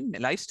medication, the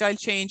lifestyle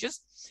changes.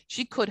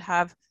 She could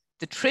have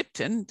the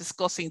triptan,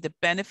 discussing the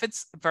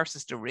benefits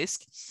versus the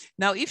risk.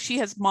 Now, if she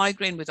has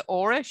migraine with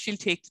aura, she'll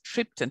take the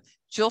triptan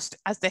just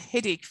as the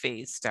headache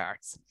phase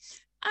starts.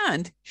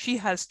 And she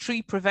has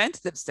 3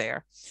 preventatives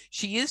there.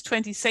 She is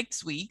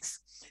 26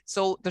 weeks,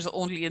 so there's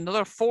only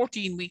another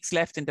 14 weeks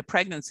left in the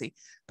pregnancy.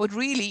 But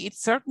really, it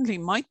certainly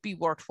might be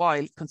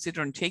worthwhile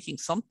considering taking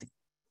something.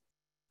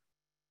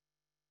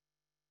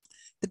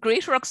 The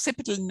greater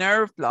occipital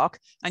nerve block,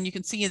 and you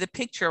can see in the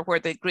picture where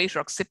the greater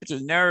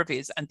occipital nerve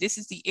is, and this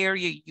is the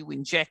area you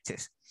inject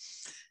it.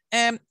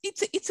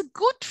 It's a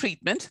good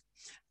treatment.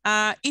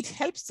 It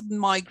helps the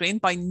migraine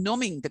by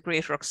numbing the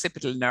greater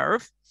occipital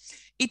nerve.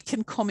 It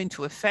can come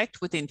into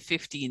effect within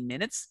 15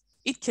 minutes.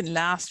 It can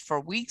last for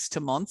weeks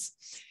to months.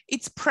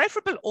 It's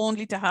preferable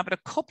only to have it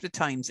a couple of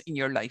times in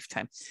your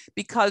lifetime,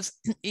 because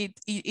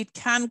it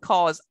can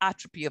cause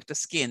atrophy of the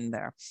skin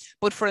there.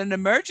 But for an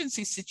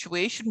emergency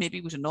situation,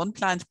 maybe with an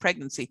unplanned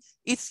pregnancy,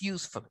 it's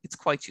useful. It's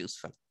quite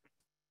useful.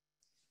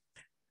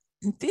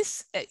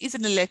 This is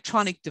an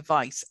electronic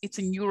device. It's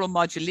a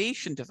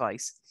neuromodulation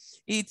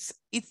device. It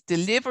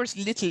delivers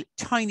little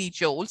tiny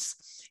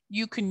jolts.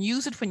 You can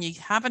use it when you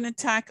have an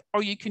attack,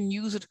 or you can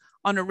use it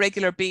on a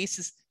regular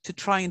basis to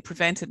try and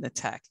prevent an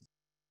attack.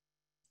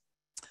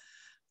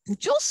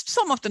 Just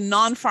some of the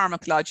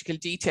non-pharmacological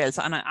details,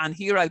 and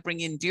here I'll bring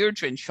in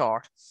Deirdre in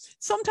short.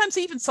 Sometimes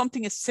even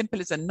something as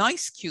simple as an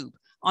ice cube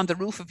on the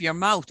roof of your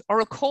mouth,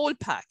 or a cold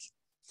pack.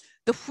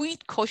 The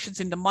wheat cushions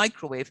in the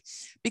microwave,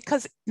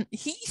 because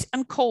heat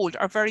and cold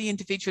are very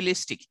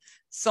individualistic.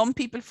 Some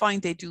people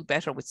find they do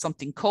better with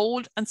something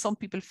cold, and some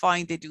people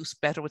find they do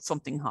better with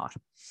something hot.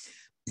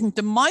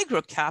 The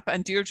Migro cap,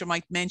 and Deirdre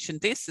might mention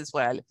this as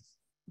well,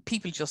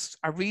 people just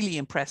are really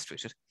impressed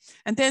with it.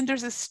 And then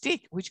there's a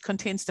stick which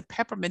contains the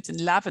peppermint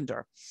and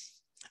lavender.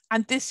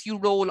 And this you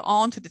roll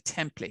onto the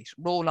template,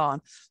 roll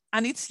on.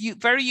 And it's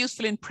very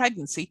useful in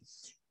pregnancy.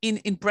 In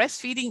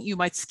breastfeeding, you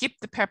might skip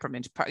the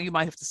peppermint. You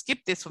might have to skip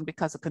this one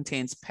because it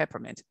contains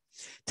peppermint.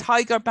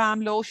 Tiger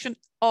balm lotion,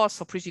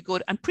 also pretty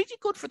good, and pretty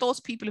good for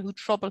those people who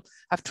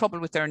have trouble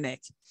with their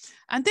neck.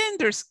 And then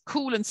there's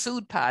Cool and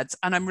Soothe pads,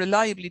 and I'm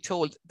reliably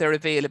told they're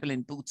available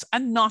in Boots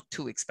and not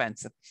too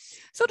expensive.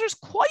 So there's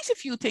quite a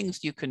few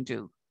things you can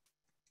do.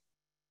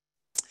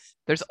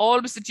 There's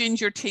always the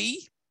ginger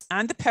tea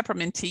and the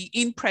peppermint tea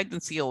in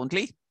pregnancy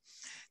only.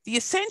 The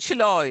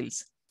essential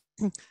oils,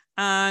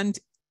 and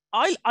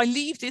I'll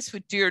leave this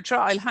with Deirdre.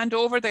 I'll hand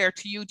over there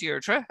to you,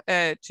 Deirdre,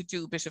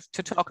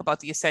 to talk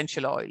about the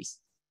essential oils.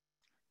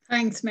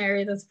 Thanks,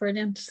 Mary. That's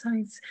brilliant.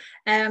 Thanks.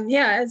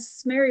 Yeah,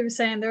 as Mary was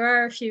saying, there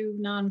are a few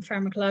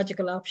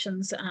non-pharmacological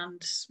options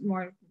and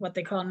more what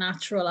they call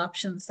natural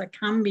options that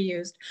can be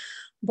used,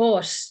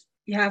 but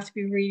you have to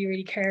be really,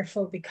 really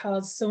careful,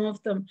 because some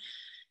of them,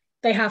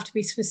 they have to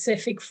be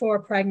specific for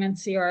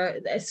pregnancy, or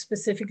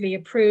specifically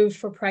approved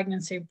for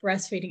pregnancy,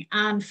 breastfeeding,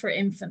 and for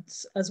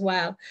infants as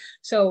well.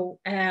 So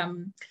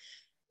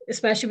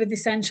especially with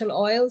essential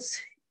oils,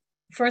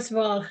 first of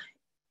all,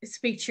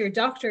 speak to your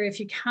doctor if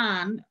you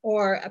can,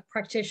 or a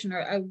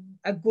practitioner,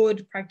 a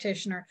good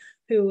practitioner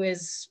who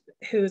is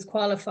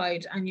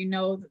qualified, and you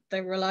know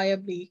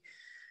that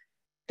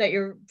that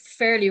you're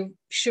fairly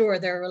sure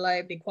they're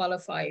reliably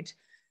qualified.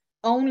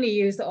 Only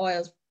use the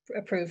oils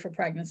approved for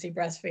pregnancy,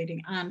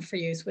 breastfeeding, and for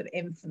use with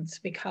infants,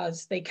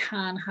 because they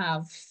can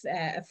have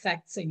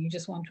effects, and you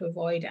just want to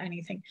avoid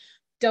anything.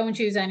 Don't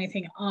use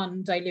anything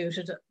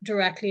undiluted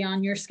directly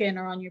on your skin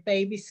or on your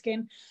baby's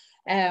skin.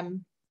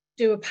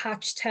 Do a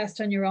patch test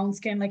on your own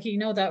skin, like, you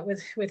know, that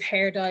with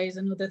hair dyes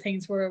and other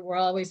things, we're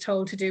always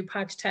told to do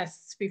patch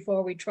tests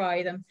before we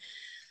try them.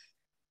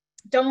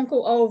 Don't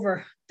go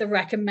over the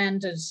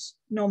recommended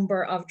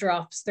number of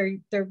drops.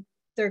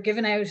 They're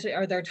given out,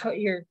 or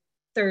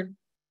their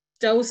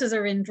doses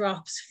are in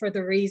drops for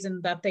the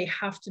reason that they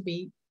have to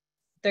be,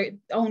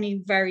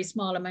 only very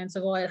small amounts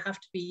of oil have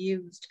to be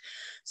used.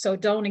 So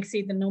don't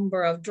exceed the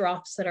number of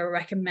drops that are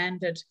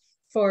recommended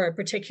for a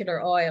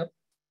particular oil.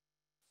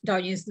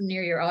 Don't use them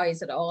near your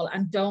eyes at all.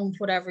 And don't,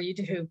 whatever you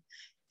do,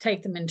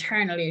 take them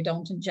internally.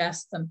 Don't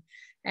ingest them.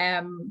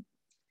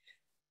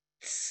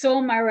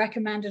 Some are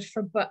recommended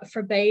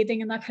for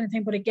bathing and that kind of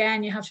thing. But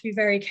again, you have to be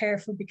very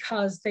careful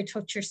because they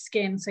touch your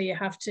skin. So you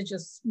have to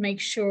just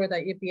make sure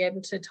that you'd be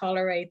able to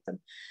tolerate them.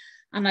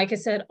 And like I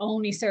said,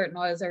 only certain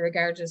oils are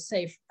regarded as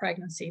safe for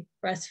pregnancy,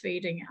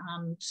 breastfeeding,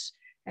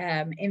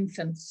 and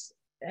infants.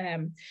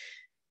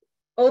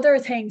 Other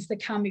things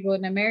that can be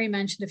good. Now, Mary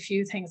mentioned a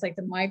few things like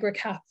the Migra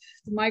cap.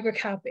 The Migra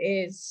cap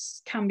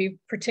can be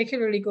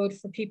particularly good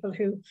for people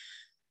who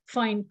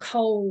find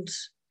cold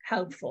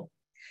helpful.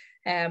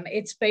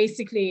 It's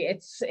basically,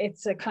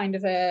 it's a kind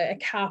of a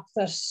cap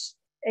that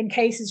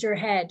encases your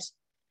head.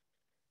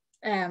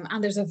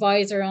 And there's a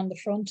visor on the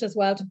front as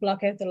well to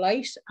block out the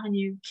light, and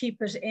you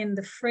keep it in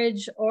the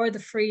fridge or the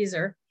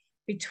freezer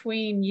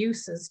between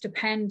uses,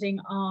 depending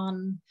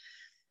on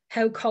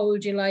how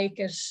cold you like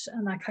it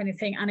and that kind of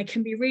thing. And it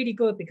can be really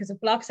good because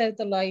it blocks out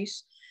the light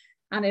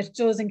and it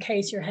does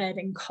encase your head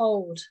in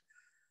cold.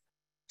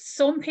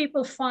 Some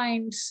people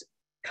find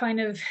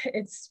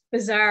it's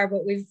bizarre,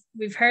 but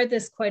we've heard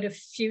this quite a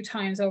few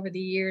times over the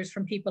years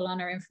from people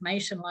on our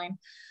information line,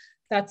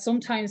 that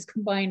sometimes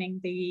combining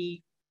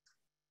the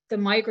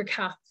Migra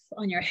cap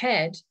on your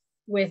head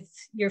with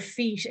your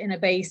feet in a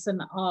basin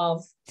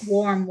of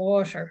warm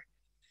water.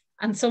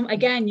 And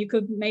again, you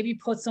could maybe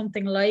put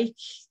something like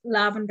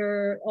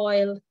lavender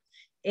oil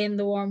in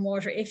the warm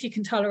water if you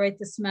can tolerate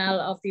the smell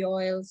of the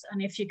oils,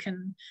 and if you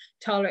can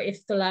tolerate,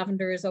 if the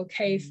lavender is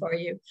okay for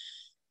you.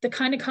 The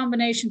kind of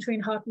combination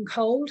between hot and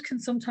cold can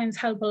sometimes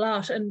help a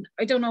lot. And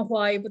I don't know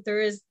why, but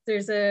there's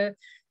a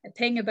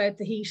thing about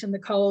the heat and the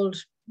cold,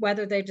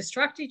 whether they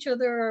distract each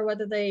other or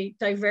whether they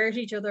divert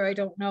each other, I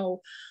don't know.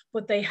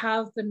 But they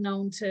have been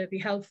known to be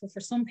helpful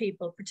for some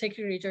people,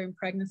 particularly during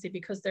pregnancy,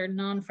 because they're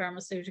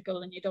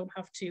non-pharmaceutical and you don't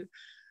have to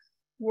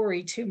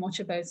worry too much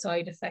about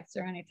side effects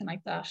or anything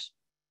like that.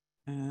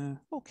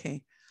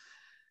 Okay.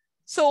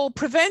 So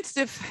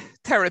preventative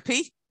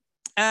therapy.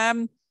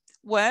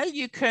 Well,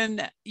 you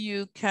can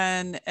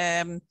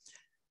the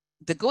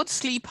good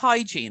sleep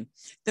hygiene.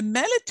 The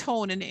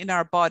melatonin in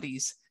our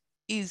bodies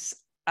is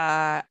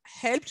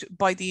helped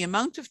by the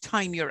amount of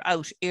time you're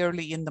out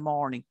early in the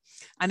morning.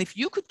 And if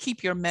you could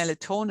keep your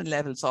melatonin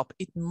levels up,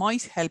 it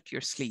might help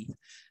your sleep.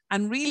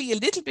 And really a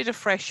little bit of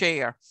fresh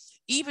air,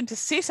 even to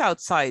sit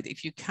outside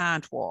if you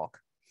can't walk.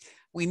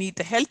 We need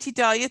the healthy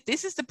diet.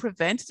 This is the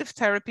preventative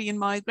therapy in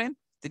migraine,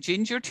 the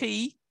ginger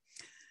tea,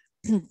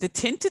 the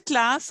tinted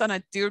glass,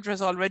 and Deirdre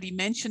has already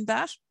mentioned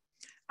that,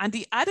 and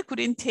the adequate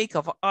intake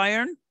of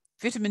iron,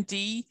 vitamin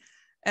D,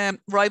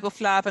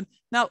 riboflavin.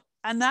 Now,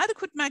 an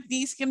adequate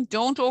magnesium,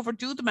 don't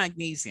overdo the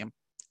magnesium,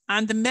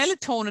 and the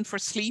melatonin for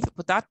sleep,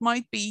 but that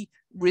might be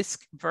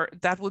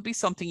that would be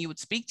something you would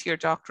speak to your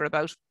doctor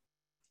about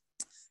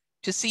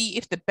to see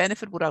if the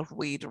benefit would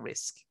outweigh the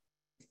risk.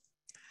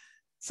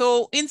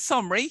 So in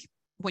summary,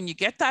 when you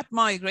get that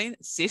migraine,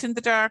 sit in the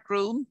dark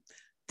room,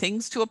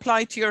 things to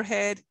apply to your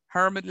head,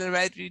 hermetic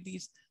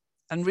remedies,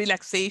 and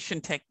relaxation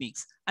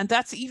techniques. And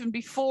that's even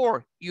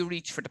before you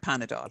reach for the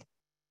Panadol.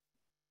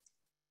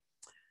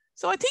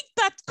 So I think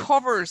that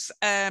covers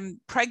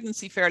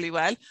pregnancy fairly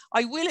well.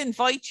 I will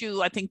invite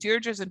you, I think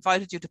Deirdre's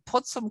invited you to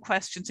put some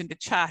questions in the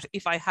chat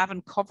if I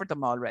haven't covered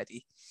them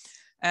already.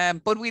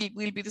 But we'll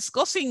be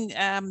discussing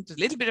a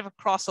little bit of a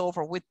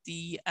crossover with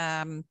the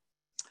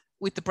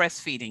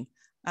breastfeeding.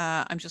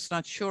 I'm just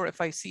not sure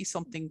if I see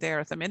something there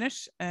at the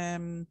minute.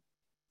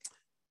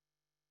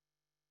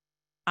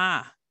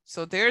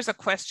 So there's a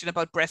question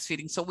about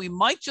breastfeeding. So we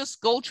might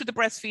just go through the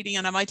breastfeeding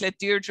and I might let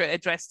Deirdre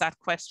address that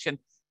question.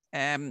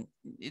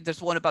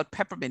 There's one about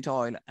peppermint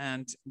oil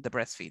and the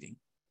breastfeeding.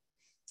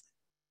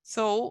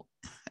 So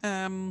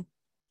the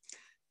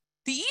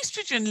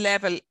estrogen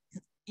level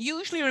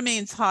usually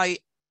remains high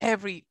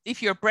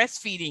if you're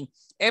breastfeeding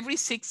every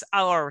 6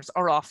 hours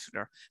or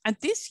oftener. And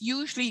this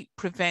usually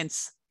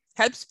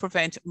helps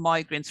prevent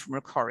migraines from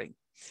recurring.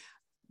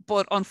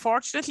 But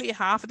unfortunately,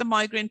 half of the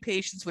migraine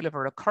patients will have a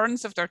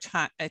recurrence of their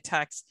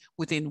attacks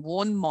within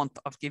 1 month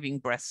of giving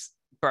birth,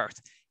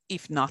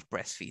 if not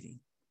breastfeeding.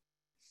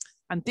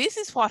 And this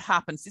is what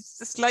happens. It's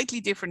a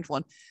slightly different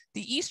one.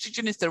 The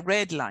estrogen is the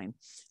red line.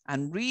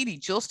 And really,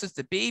 just as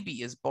the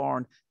baby is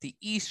born, the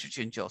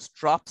estrogen just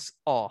drops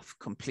off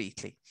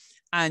completely.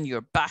 And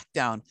you're back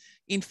down.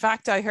 In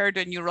fact, I heard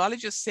a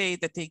neurologist say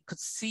that they could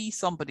see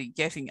somebody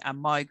getting a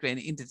migraine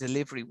in the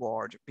delivery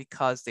ward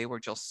because they were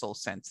just so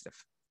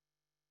sensitive.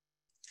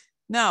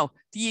 Now,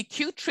 the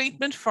acute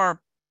treatment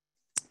for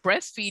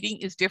breastfeeding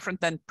is different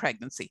than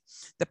pregnancy.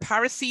 The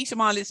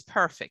paracetamol is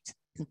perfect.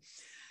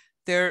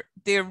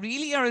 They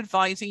really are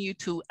advising you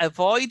to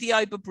avoid the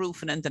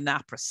ibuprofen and the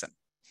naproxen.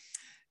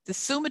 The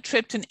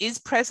sumatriptan is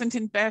present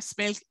in breast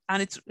milk,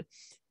 and it's,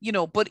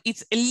 but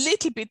it's a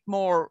little bit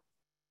more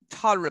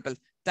tolerable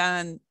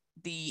than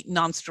the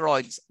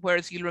non-steroidals.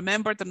 Whereas you'll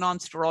remember the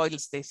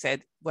non-steroidals, they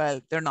said, well,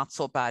 they're not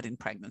so bad in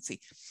pregnancy.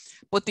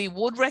 But they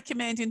would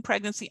recommend in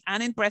pregnancy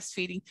and in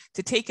breastfeeding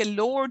to take a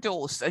lower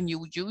dose than you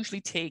would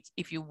usually take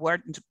if you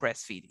weren't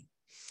breastfeeding.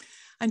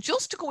 And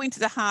just to go into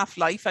the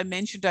half-life, I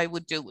mentioned I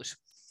would do it.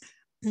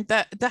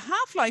 The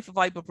half-life of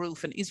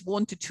ibuprofen is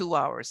 1 to 2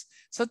 hours.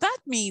 So that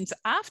means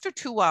after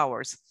 2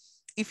 hours,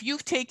 if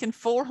you've taken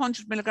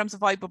 400 milligrams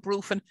of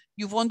ibuprofen,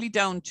 you've only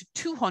down to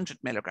 200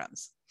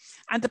 milligrams.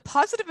 And the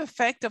positive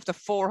effect of the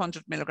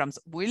 400 milligrams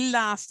will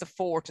last the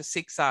 4 to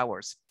 6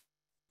 hours.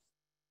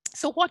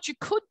 So what you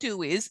could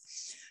do is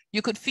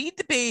you could feed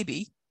the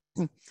baby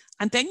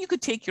and then you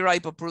could take your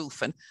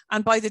ibuprofen.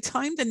 And by the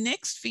time the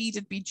next feed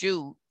would be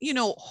due, you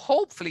know,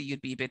 hopefully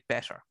you'd be a bit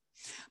better.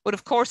 But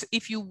of course,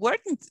 if you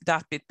weren't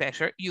that bit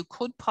better, you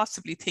could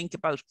possibly think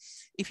about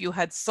if you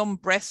had some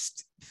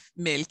breast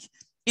milk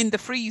in the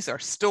freezer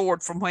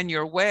stored from when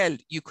you're well,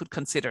 you could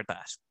consider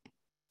that.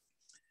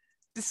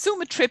 The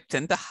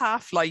sumatriptan, the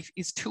half-life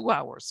is 2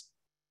 hours.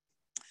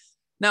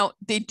 Now,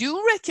 they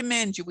do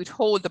recommend you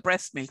withhold the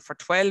breast milk for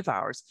 12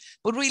 hours,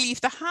 but really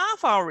if the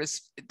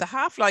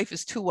half-life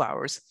is 2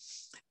 hours,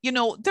 you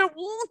know, there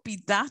won't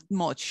be that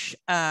much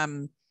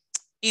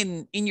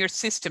in your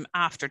system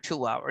after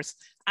 2 hours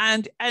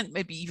and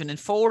maybe even in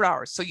 4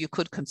 hours. So you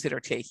could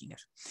consider taking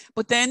it.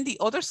 But then the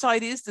other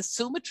side is the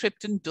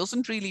sumatriptan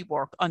doesn't really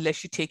work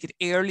unless you take it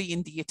early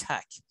in the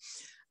attack.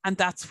 And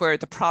that's where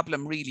the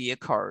problem really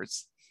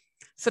occurs.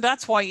 So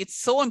that's why it's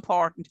so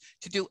important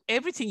to do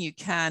everything you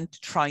can to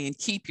try and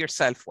keep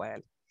yourself well.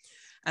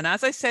 And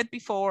as I said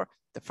before,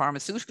 the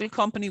pharmaceutical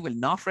company will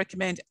not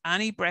recommend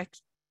any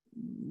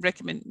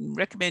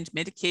recommend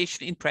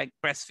medication in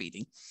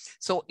breastfeeding.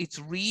 So it's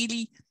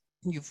really,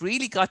 you've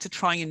really got to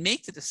try and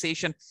make the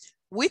decision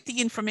with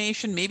the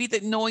information, maybe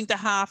that knowing the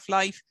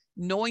half-life,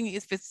 knowing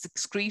if it's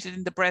excreted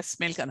in the breast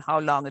milk and how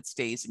long it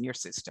stays in your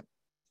system.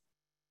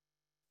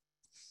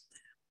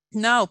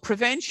 Now,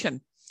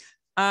 prevention.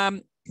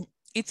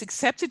 It's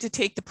accepted to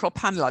take the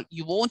propranolol.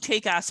 You won't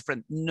take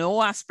aspirin.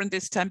 No aspirin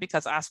this time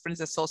because aspirin is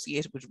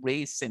associated with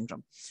Ray's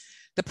syndrome.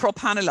 The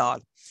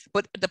propranolol.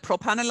 But the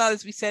propranolol,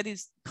 as we said,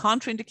 is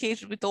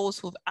contraindicated with those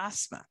who have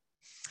asthma.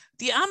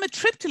 The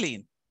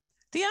amitriptyline.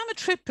 The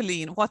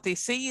amitriptyline, what they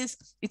say is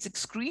it's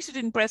excreted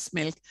in breast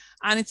milk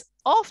and it's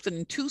often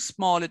in too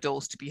small a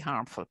dose to be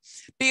harmful.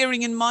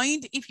 Bearing in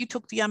mind, if you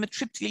took the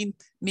amitriptyline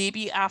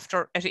maybe at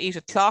 8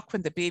 o'clock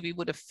when the baby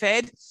would have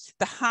fed,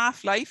 the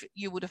half-life,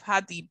 you would have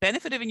had the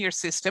benefit of in your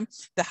system,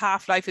 the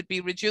half-life would be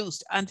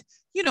reduced. And,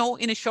 you know,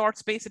 in a short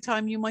space of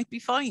time, you might be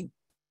fine.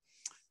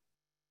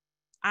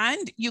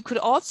 And you could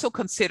also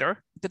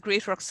consider the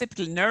greater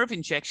occipital nerve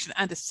injection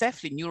and a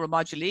cephalin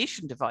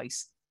neuromodulation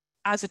device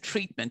as a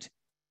treatment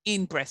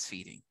in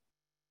breastfeeding.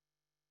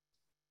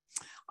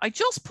 I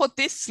just put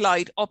this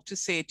slide up to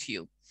say to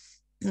you,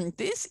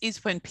 this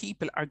is when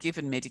people are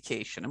given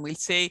medication, and we'll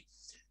say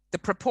the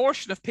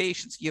proportion of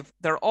patients,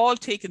 they're all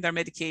taking their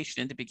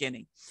medication in the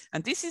beginning.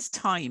 And this is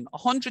time,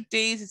 100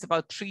 days is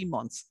about 3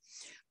 months.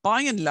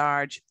 By and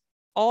large,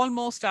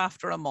 almost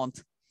after a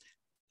month,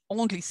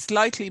 only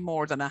slightly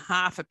more than a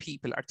half of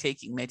people are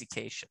taking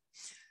medication.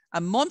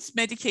 A month's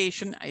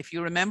medication, if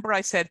you remember,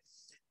 I said,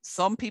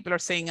 some people are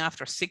saying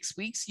after 6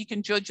 weeks, you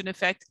can judge an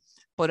effect,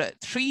 but at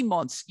 3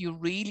 months, you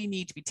really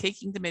need to be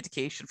taking the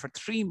medication for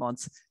 3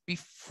 months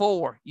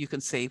before you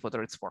can say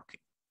whether it's working.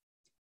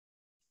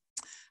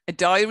 A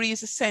diary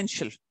is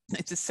essential.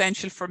 It's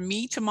essential for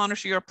me to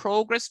monitor your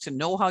progress, to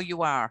know how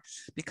you are,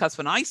 because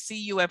when I see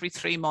you every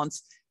 3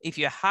 months, if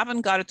you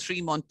haven't got a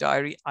 3-month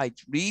diary, I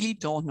really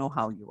don't know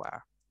how you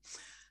are.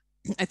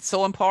 It's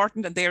so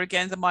important. And there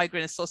again, the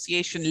Migraine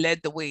Association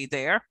led the way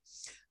there.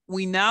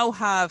 We now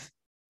have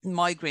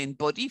Migraine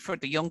Buddy for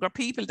the younger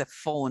people, the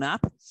phone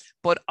app,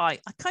 but I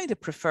kind of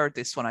prefer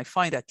this one. I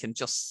find I can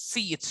just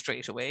see it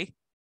straight away.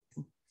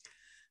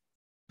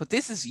 But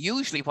this is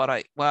usually what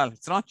well,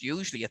 it's not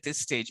usually at this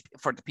stage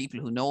for the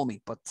people who know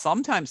me, but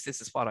sometimes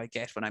this is what I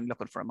get when I'm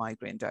looking for a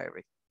migraine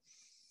diary.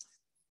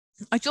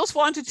 I just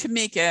wanted to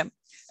make a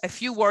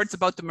few words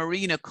about the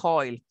Mirena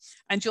coil,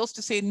 and just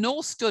to say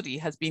no study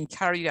has been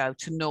carried out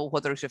to know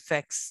whether it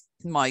affects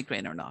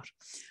migraine or not.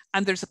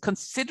 And there's a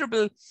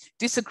considerable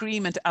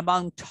disagreement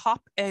among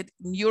top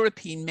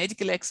European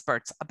medical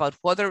experts about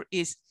whether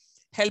it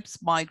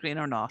helps migraine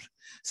or not.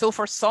 So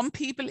for some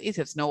people, it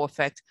has no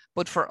effect,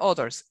 but for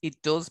others, it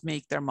does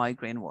make their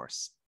migraine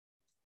worse.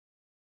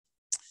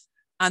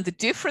 And the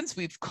difference,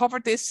 we've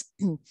covered this,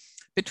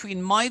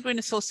 between migraine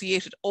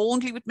associated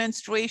only with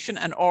menstruation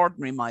and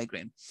ordinary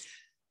migraine.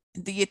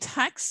 The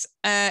attacks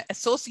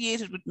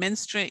associated with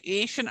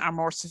menstruation are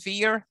more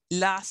severe,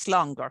 last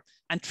longer,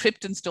 and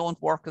triptans don't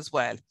work as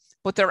well.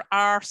 But there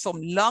are some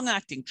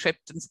long-acting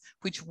triptans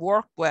which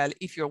work well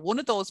if you're one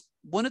of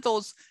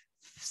those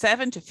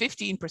 7 to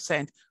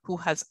 15% who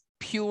has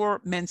pure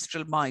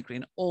menstrual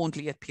migraine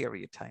only at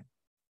period time.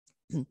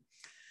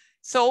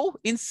 So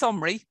in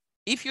summary,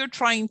 if you're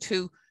trying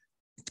to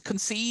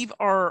conceive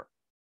or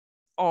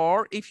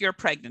if you're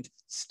pregnant,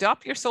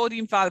 stop your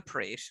sodium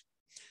valproate,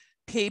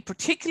 pay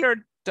particular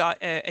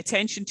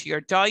attention to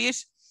your diet,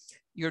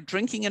 your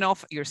drinking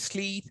enough, your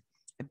sleep,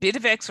 a bit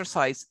of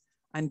exercise,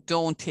 and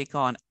don't take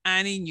on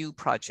any new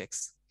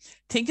projects.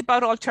 Think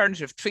about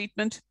alternative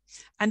treatment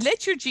and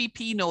let your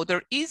GP know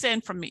there is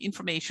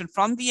information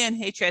from the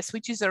NHS,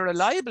 which is a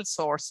reliable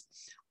source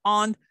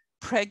on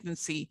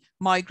pregnancy,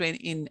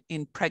 migraine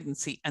in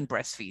pregnancy and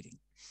breastfeeding.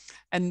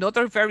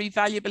 Another very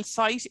valuable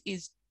site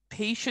is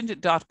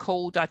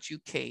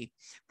patient.co.uk,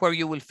 where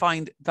you will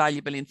find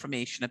valuable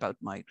information about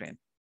migraine.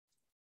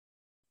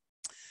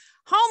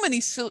 How many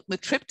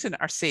sumatriptan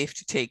are safe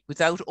to take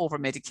without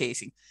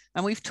over-medicating?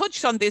 And we've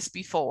touched on this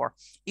before.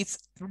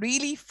 It's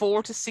really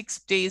 4 to 6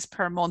 days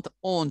per month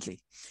only.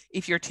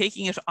 If you're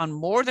taking it on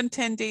more than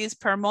 10 days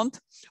per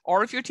month,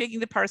 or if you're taking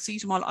the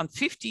paracetamol on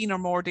 15 or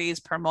more days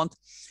per month,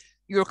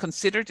 you're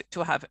considered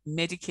to have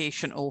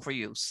medication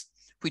overuse,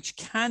 which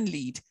can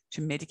lead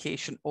to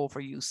medication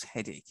overuse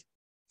headache.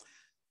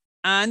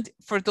 And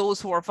for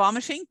those who are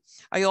vomiting,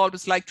 I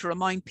always like to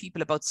remind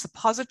people about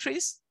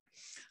suppositories.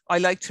 I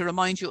like to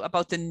remind you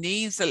about the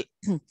nasal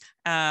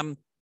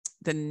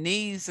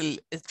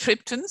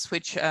triptans,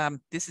 which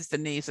this is the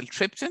nasal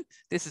triptan,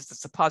 this is the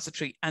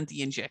suppository and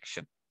the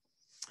injection.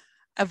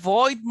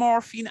 Avoid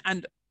morphine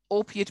and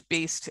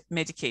opiate-based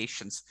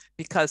medications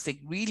because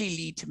they really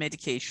lead to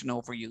medication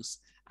overuse.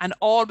 And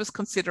always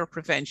consider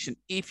prevention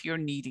if you're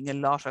needing a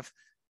lot of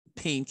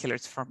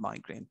painkillers for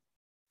migraine.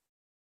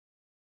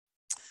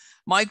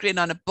 Migraine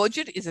on a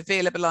Budget is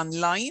available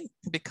online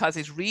because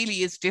it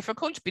really is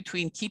difficult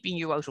between keeping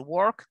you out of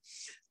work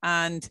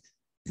and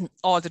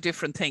all the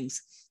different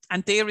things.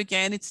 And there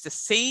again, it's the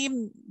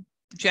same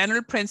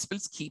general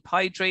principles: keep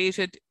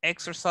hydrated,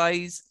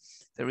 exercise,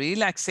 the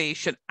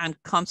relaxation,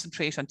 and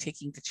concentrate on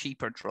taking the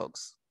cheaper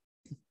drugs.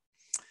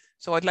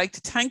 So I'd like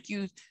to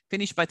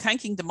finish by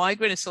thanking the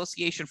Migraine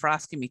Association for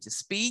asking me to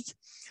speak.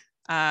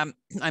 I'm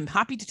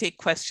happy to take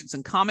questions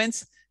and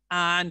comments.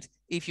 And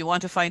if you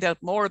want to find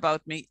out more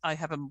about me, I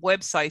have a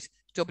website,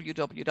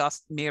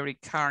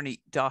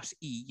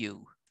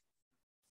 www.marykearney.eu.